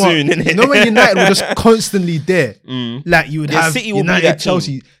doing what? You know when United were just constantly there, like you would have City United,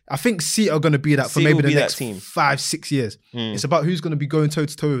 Chelsea. I think City are going to be that for maybe the next 5-6 years. It's about who's going to be going toe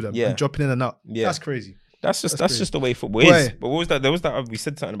to toe with them and dropping in and out. That's crazy. That's just the way football is. But what was that? There was that. We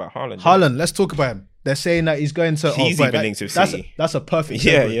said something about Haaland. Haaland, let's talk about him. They're saying that he's going to. He's even linked with City. That's a perfect.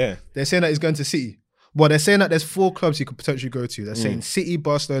 Yeah. They're saying that he's going to City. Well, they're saying that there's 4 clubs you could potentially go to. They're saying City,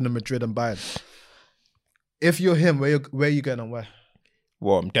 Barcelona, Madrid, and Bayern. If you're him, where are you going and where?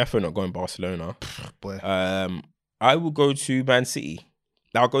 Well, I'm definitely not going Barcelona. Boy. I will go to Man City.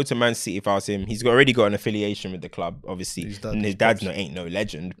 I'll go to Man City if I was him. He's already got an affiliation with the club, obviously. His dad's ain't no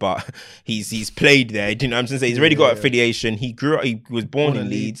legend, but he's played there. Do you know what I'm saying? He's already got affiliation. He grew up. He was born in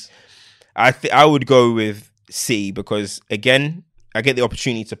Leeds. I would go with City because again, I get the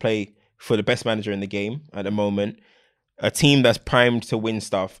opportunity to play for the best manager in the game at the moment. A team that's primed to win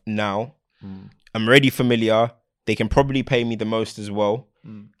stuff now. I'm already familiar. They can probably pay me the most as well.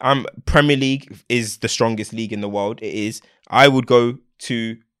 Premier League is the strongest league in the world. It is. I would go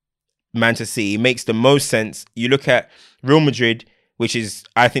to Manchester City. It makes the most sense. You look at Real Madrid, which is,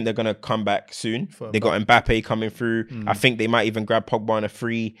 I think they're going to come back soon. They got Mbappe coming through. I think they might even grab Pogba on a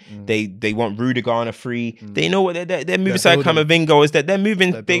free. They want Rudiger on a free. They know what they're moving. Like Camavinga is that they're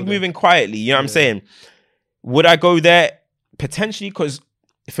moving quietly. You know what I'm saying? Would I go there? Potentially, because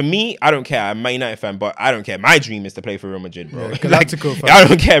for me, I don't care. I'm a Man United fan, but I don't care. My dream is to play for Real Madrid, bro. Galactico I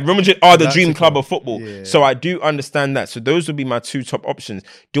don't care. Real Madrid are the dream club of football. So I do understand that. So those would be my 2 top options.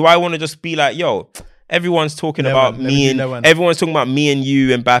 Do I want to just be like, yo, everyone's talking about me and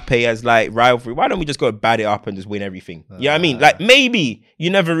you and Mbappe as like rivalry. Why don't we just go bad it up and just win everything? You know what I mean? Like maybe,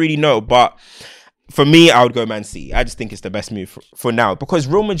 you never really know, but for me, I would go Man City. I just think it's the best move for now because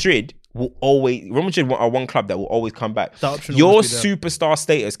Real Madrid are one club that will always come back. Your superstar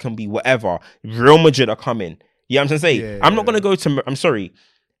status can be whatever. Real Madrid are coming. You know what I'm saying? Yeah, I'm not going to go to, I'm sorry,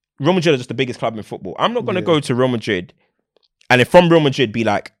 Real Madrid are just the biggest club in football. I'm not going to go to Real Madrid and if from Real Madrid be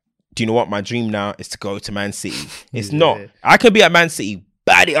like, do you know what? My dream now is to go to Man City. It's not. I could be at Man City,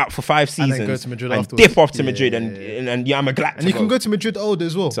 bad it up for 5 seasons, then go to Madrid and afterwards. dip off to Madrid, and yeah, I'm a glad. And you can go to Madrid old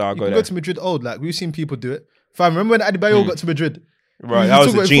as well. So I'll you go can there. go to Madrid old. Like we've seen people do it. Fam, remember when Adebayo got to Madrid? Right, We that was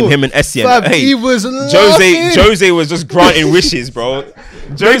talked a about dream. before. Him and Essien. Fam, Hey, he was laughing. Jose was just granting wishes, bro.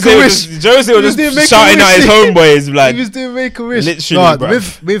 Jose a was wish. just He was doing make a shouting out his wish. homeboys, like He was doing make a wish. literally, Nah, bro.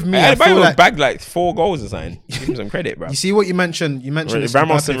 with me, I Adebayo feel like bagged like 4 goals or something. Give him some credit, bro. you see what you mentioned. You mentioned this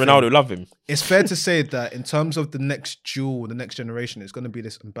Ramos and Mbappe thing. Ronaldo love him. It's fair to say that in terms of the next duel, the next generation, it's going to be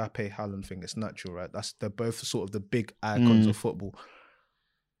this Mbappe Haaland thing. It's natural, right? They're both sort of the big icons of football.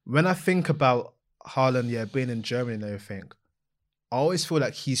 When I think about Haaland, being in Germany and everything, I always feel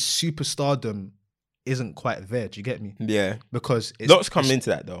like his superstardom isn't quite there. Do you get me? Yeah, Because lots come into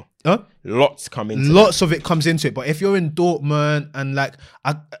that though. Huh? Lots come into. Lots of it comes into it, but if you're in Dortmund and like,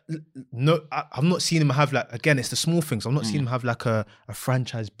 I'm not seeing him have like, again, it's the small things. I'm not seeing him have like a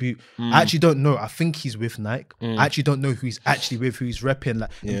franchise boot. I actually don't know. I think he's with Nike. I actually don't know who he's actually with, who he's repping.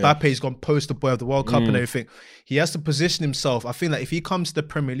 Like Mbappe's gone poster boy of the World Cup and everything. He has to position himself. I think that if he comes to the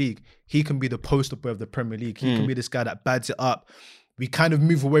Premier League, he can be the poster boy of the Premier League. He can be this guy that bads it up. We kind of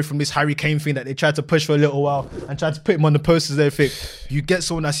move away from this Harry Kane thing that they tried to push for a little while and tried to put him on the posters and everything. You get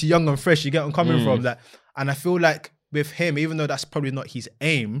someone that's young and fresh, you get on coming from that. And I feel like with him, even though that's probably not his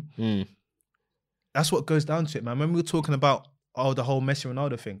aim, that's what goes down to it, man. When we were talking about the whole Messi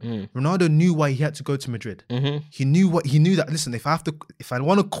Ronaldo thing, Ronaldo knew why he had to go to Madrid. He knew that. Listen, if I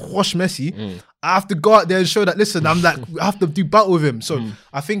want to quash Messi, I have to go out there and show that. Listen, I have to do battle with him. So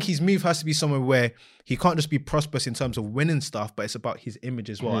I think his move has to be somewhere where he can't just be prosperous in terms of winning stuff, but it's about his image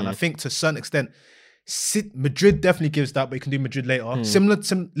as well. And I think to a certain extent, Madrid definitely gives that, but you can do Madrid later. Similar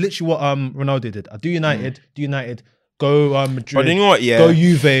to literally what Ronaldo did. I do United, go Madrid, But you know what? Yeah, go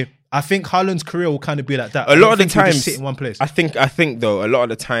Juve. I think Haaland's career will kind of be like that. A lot of the he'll just times, sit in one place. I think though, a lot of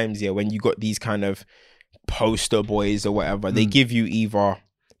the times, when you got these kind of poster boys or whatever, they give you either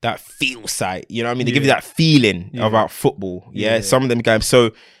that feel sight, you know what I mean? They give you that feeling about football. Yeah? Some of them guys,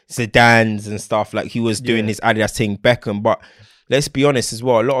 so Zidane's and stuff, like he was doing his Adidas thing, Beckham, but let's be honest as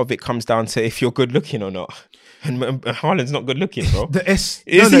well, a lot of it comes down to if you're good looking or not. And Haaland's not good looking, bro. He's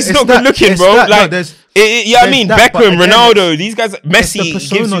not good looking, bro. Like, I mean, that, Beckham, Ronaldo, these guys, Messi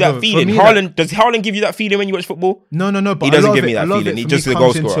persona, gives you that though. feeling. For me, Haaland, does Haaland give you that feeling when you watch football? No, but He doesn't a lot give of me it- that a lot of feeling. it He's for just me a goal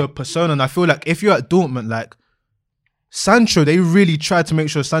comes into scorer. a persona, and I feel like if you're at Dortmund, like Sancho, they really tried to make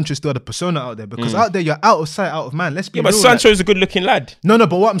sure Sancho still had a persona out there because out there you're out of sight, out of mind. Let's be Yeah, but real. Sancho's a good looking lad. No,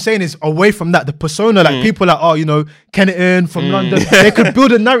 but what I'm saying is away from that, the persona, like people like, Kenneton from London, they could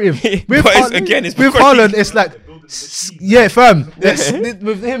build a narrative. With But Haaland, again, it's with because Haaland, it's like, fam.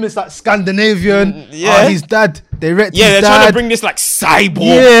 With him, it's like Scandinavian. Yeah. His dad, they wrecked Yeah, his they're dad. trying to bring this like cyborg.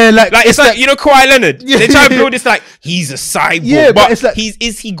 Yeah, like, it's it's like like- you know Kawhi Leonard. Yeah. They try to build this like he's a cyborg, Yeah, but it's like-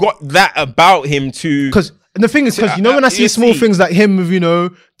 is he got that about him to? Because the thing is, because when I see you small see- things like him with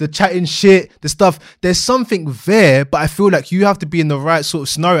the chatting shit, the stuff, there's something there, but I feel like you have to be in the right sort of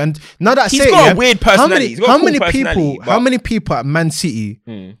scenario. And now that I He's say got it, a weird personality. He's got a how cool many personality, people, but- how many people at Man City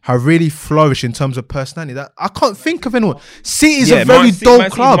have really flourished in terms of personality? That I can't think of anyone. City's a very dull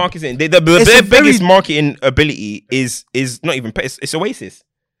club. Marketing. Their It's a very- biggest marketing ability is not even it's Oasis.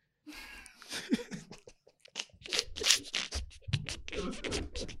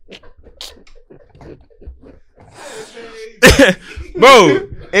 Bro,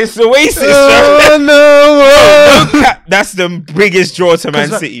 it's Oasis. Oh no! That's the biggest draw to Man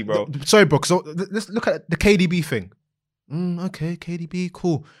 'Cause, like, City, bro. Sorry, bro. So let's look at the KDB thing. Okay, KDB,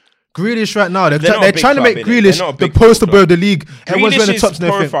 cool. Grealish right now, they're They're not a they're big trying to club, make innit? They're Grealish not a the big poster club. boy of the league. Everyone's wearing the Grealish's tops and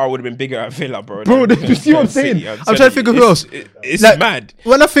everything. profile would have been bigger at Villa, bro. Bro, than- you see what I'm than saying? City, I'm trying to telling think you. of who else. It's Like, mad.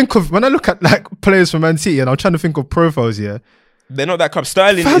 When I look at like players from Man City and I'm trying to think of profiles, They're not that club.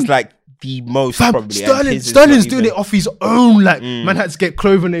 Sterling Fam- is like the most probably. and his is Sterling's not doing even- it off his own. Like, man had to get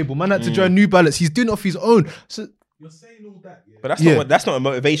Clover label, man had to join New Balance. He's doing it off his own. So You're saying all that, But that's Yeah. that's not a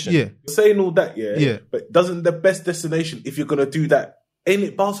motivation. yeah, You're saying all that, Yeah. But doesn't the best destination, if you're gonna do that, ain't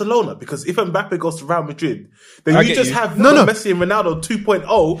it Barcelona? Because if Mbappe goes to Real Madrid, then I you get just you. have No. Messi and Ronaldo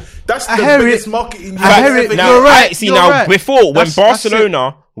 2.0. That's the hear biggest it. marketing. I hear it. Now, You're right. See you're now, right. before when That's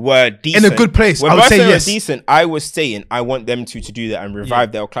Barcelona were decent, In a good place, when I would say Barcelona yes. were decent, I was saying I want them to do that and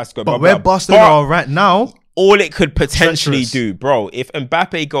revive their Clasico. But where Barcelona are right now, all it could potentially Treacherous. do, bro, if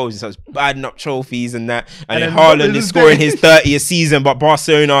Mbappe goes and starts batting up trophies and that, and then then Haaland Mbappe is is scoring there. his 30th season, but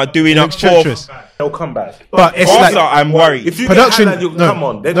Barcelona are doing up looks fourth. treacherous. they'll come back. But it's Barca, like I'm worried. If you Production- get Haaland, you'll no. come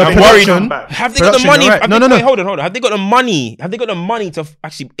on. They're No, gonna production- come back. Have they got the Production, money? you're right. Have No, they- no, no. wait, hold on. Have they got the money? Have they got the money to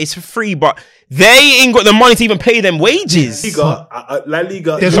actually? It's free, but they ain't got the money to even pay them wages. La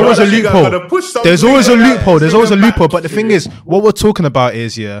Liga. there's La always a Liga loophole. gonna push some There's always a things like loophole. that. There's always a Bring them loophole. back. But the thing is, what we're talking about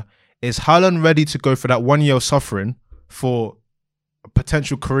is Haaland ready to go for that 1 year of suffering for a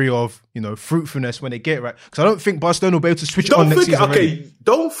potential career of fruitfulness when they get it right? Because I don't think Barcelona will be able to switch it on Don't next forget, season. already. okay,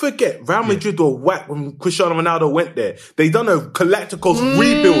 don't forget, Real Madrid were whacked when Cristiano Ronaldo went there. They done a Galacticos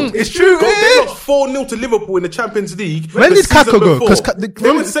rebuild. it's true, They yeah. lost 4-0 to Liverpool in the Champions League. When the did season Kaká go? before. 'Cause They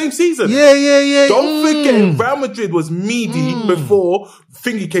were in the same season. Yeah. Don't forget, Real Madrid was meaty before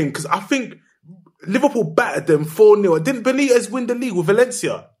Thingy came, because I think Liverpool battered them 4-0. Didn't Benitez win the league with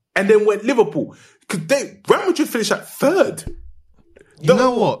Valencia? And then went Liverpool. Because Real Madrid finished at third. You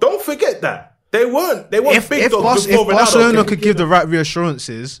know what? Don't forget that. They weren't big If dogs before Ronaldo Barcelona came. could give the right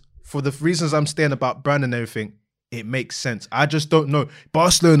reassurances for the reasons I'm saying about brand and everything, it makes sense. I just don't know.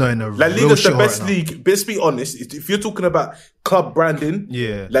 Barcelona in a La real Liga's shit the best right now. league. Let's be honest. If you're talking about club branding,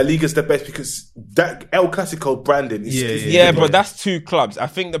 Yeah. La Liga's the best because that El Clasico branding is Yeah, but that's two clubs. I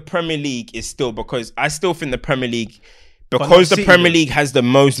think the Premier League is still, because I still think the Premier League, not because the City, Premier though. League has the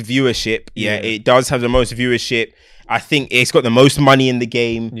most viewership. Yeah, Yeah. it does have the most viewership. I think it's got the most money in the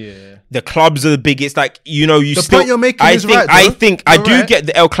game. Yeah. The clubs are the biggest. Like, you The still. point you're making I is think, right, I though. think I You're do right. get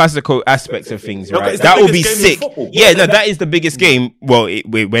the El Clasico aspects of things, Okay, right? it's the That will be biggest game in sick. football. Yeah, no, that is the biggest game. Well,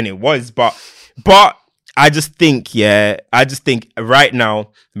 when it was, but I just think, right now,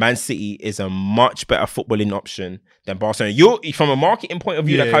 Man City is a much better footballing option than Barcelona. You're from a marketing point of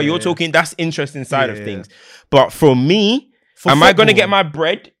view, like how you're talking, that's interesting side of things. But for me, am I going to football. get my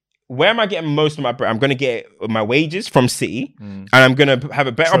bread? Where am I getting most of my bread? I'm going to get my wages from City, and I'm going to have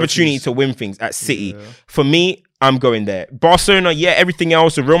a better opportunity to win things at City. For me, I'm going there. Barcelona, yeah, everything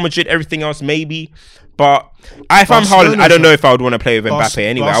else, Real Madrid, everything else, maybe. But if I'm Haaland, I don't know if I would want to play with Mbappe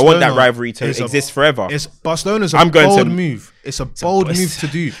anyway. I want that Barcelona rivalry to is a- exist forever. It's Barcelona's a I'm going bold to- move. It's a bold move to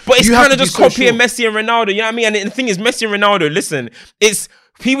do. But it's You have kind of to be just so copying sure. Messi and Ronaldo. You know what I mean? And the thing is, Messi and Ronaldo, listen, it's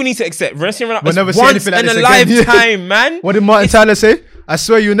people need to accept Messi and Ronaldo. We'll never It's see once anything like in a this again. lifetime, man. What did Martin Tyler say? I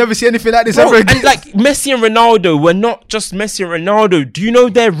swear you'll never see anything like this Bro, ever again. and like Messi and Ronaldo were not just Messi and Ronaldo. Do you know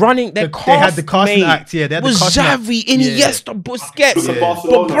they're running their cast? They had the casting mate, act, yeah, they had the was casting act. Xavi, Yeah. Iniesta, Busquets. Look at But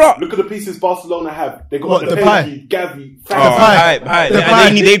Barcelona. bro, Look at the pieces Barcelona have. They got What, the the pie? Pedri, Gavi, Oh, pie. The pie.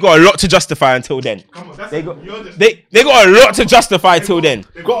 they got a lot to justify until then. They got a lot to justify till then.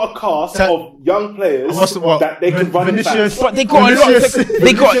 They've got a cast Ta- of young players What's the- what? that they can run Vinicius. back. But they got a lot.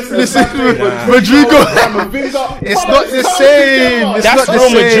 They got. Rodrigo. It's not the same. It's That's not the Real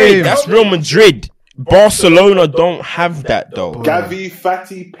same. Madrid. That's Real Madrid. Barcelona don't have that though. Gavi,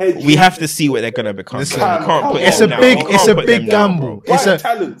 Fati, Pedri. We have to see what they're gonna become. Listen, You can't put It's them a now. big, You it's can't a put big them now, gamble. bro. It's Right a.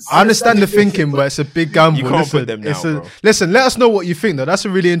 talents. I understand the thinking, but it's a big gamble. You can't listen, put them now, it's a, bro. listen, let us know what you think though. That's a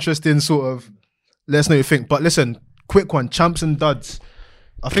really interesting sort of. Let us know what you think. But listen, quick one: champs and duds.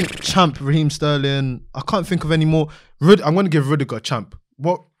 I think champ Raheem Sterling. I can't think of any more. I'm going to give Rudiger champ.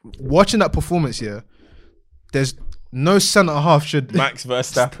 Watching that performance here, there's no centre half should. Max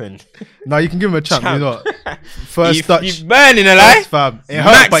Verstappen. No, you can give him a champ. You know, first touch. You burning a lie. Fam. It hurt,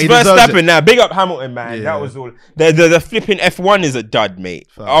 Max but he deserves Verstappen it. now. Big up Hamilton, man. Yeah. That was all. The flipping F1 is a dud, mate.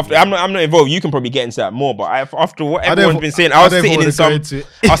 After I'm not involved. You can probably get into that more. But after what everyone's been saying, I was don't sitting even in some. wanna go into it.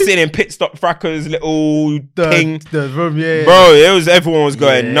 I was sitting in pit stop Fracker's little thing. The room, yeah. Bro, everyone was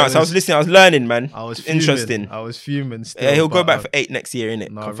going Yeah, nuts. it I was listening. I was learning, man. I was fuming. Interesting. I was fuming. Still, Yeah, he'll go but, back for 8 next year,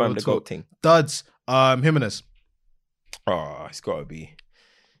 innit? nah, Confirm real the GOAT talk. thing. Duds. Jimenez. Oh, it's gotta be.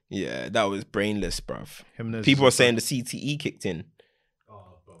 Yeah, that was brainless, bruv. Jimenez People is are saying the CTE kicked in.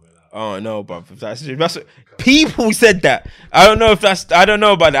 Oh no, bruv. That's people said that. I don't know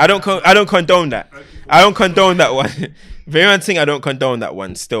about that. I don't condone that. I don't condone that one. Very one thing I don't condone that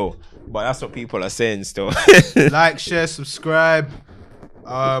one still. But that's what people are saying still. Like, share, subscribe.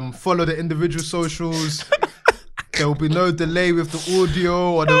 Follow the individual socials. There will be no delay with the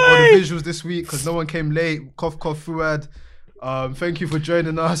audio or the visuals this week because no one came late. Cough, Fuad. Thank you for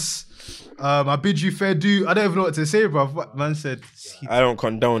joining us. I bid you fair due. I don't even know what to say, bro. What man said. I don't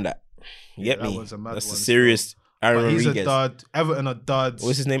condone that. You get that me? was a mad That's one a serious Aaron But he's Rodriguez. a dud. Everton are duds.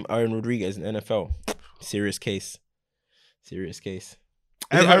 What's his name? Aaron Rodriguez in NFL. Serious case. Serious case.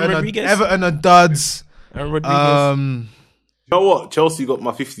 Is it Aaron Rodriguez? Everton are duds. Aaron Rodriguez. You know what? Chelsea got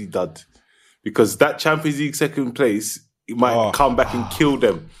my 50 dud because that Champions League second place, it might come back and kill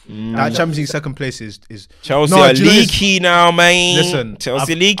them. That Champions League second place is Chelsea No, are do you know this- leaky now, man. Listen,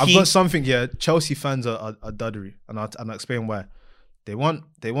 Chelsea I've leaky. got something here. Chelsea fans are duddery, and I'll explain why. They want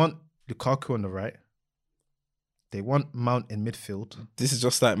Lukaku on the right. They want Mount in midfield. This is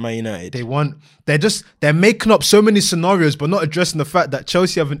just like Man United. They're making up so many scenarios, but not addressing the fact that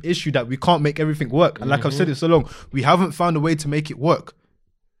Chelsea have an issue that we can't make everything work. And like I've said it so long, we haven't found a way to make it work.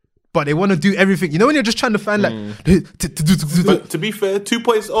 But they want to do everything. You know when you're just trying to find But to be fair, 2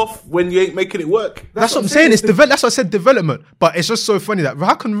 points off when you ain't making it work. That's what I'm saying. That's what I said, development. But it's just so funny that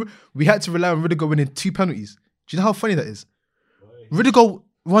how can we had to rely on Rudiger winning 2 penalties? Do you know how funny that is? Rudiger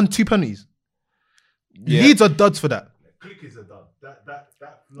won 2 penalties. Yeah. Leeds are duds for that. Click is a dud.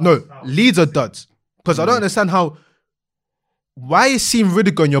 No, Leeds are duds. Because I don't understand why is seeing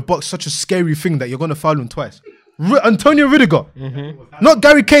Rudiger in your box such a scary thing that you're going to foul him twice? Antonio Rudiger, not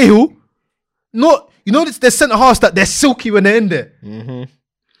Gary Cahill, there's centre halves that they're silky when they're in there.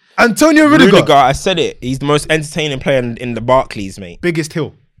 Antonio Rudiger, I said it. He's the most entertaining player in the Barclays, mate. biggest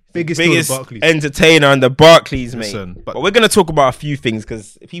hill in the Barclays. Entertainer in the Barclays, mate. Listen, but we're gonna talk about a few things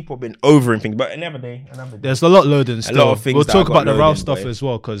because people have been over and things. But another day. There's a lot loading still. lot of things We'll that talk I got about the Ralph loading, stuff boy. as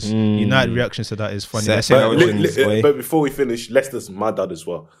well because United reactions to that is funny. Set Let's say back. that was- But before we finish, Leicester's my dad as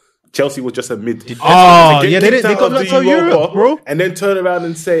well. Chelsea was just a mid. Oh, To get yeah, kicked they out got of knocked the out of Europe, Europa bro. And then turn around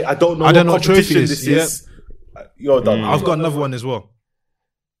and say, I don't know I don't know what what trophy competition this this is. You're done. I've got another one as well.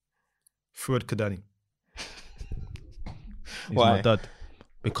 Fuad Kadani. He's Why? my dad.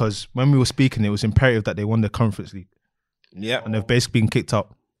 Because when we were speaking, it was imperative that they won the Conference League. Yeah. And they've basically been kicked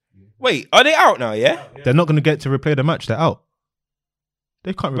out. Wait, are they out now? Yeah. They're not going to get to replay the match. They're out.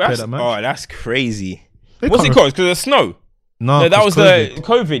 They can't replay that match. Oh, that's crazy. They What's it can't called? Because of snow. No, No, that 'cause was the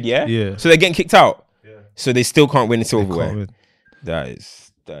COVID. Yeah. Yeah. So they're getting kicked out. So they still can't win the They can't silverware. win. That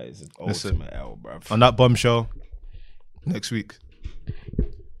is an Listen. ultimate L, bruv. On that bombshell, next week.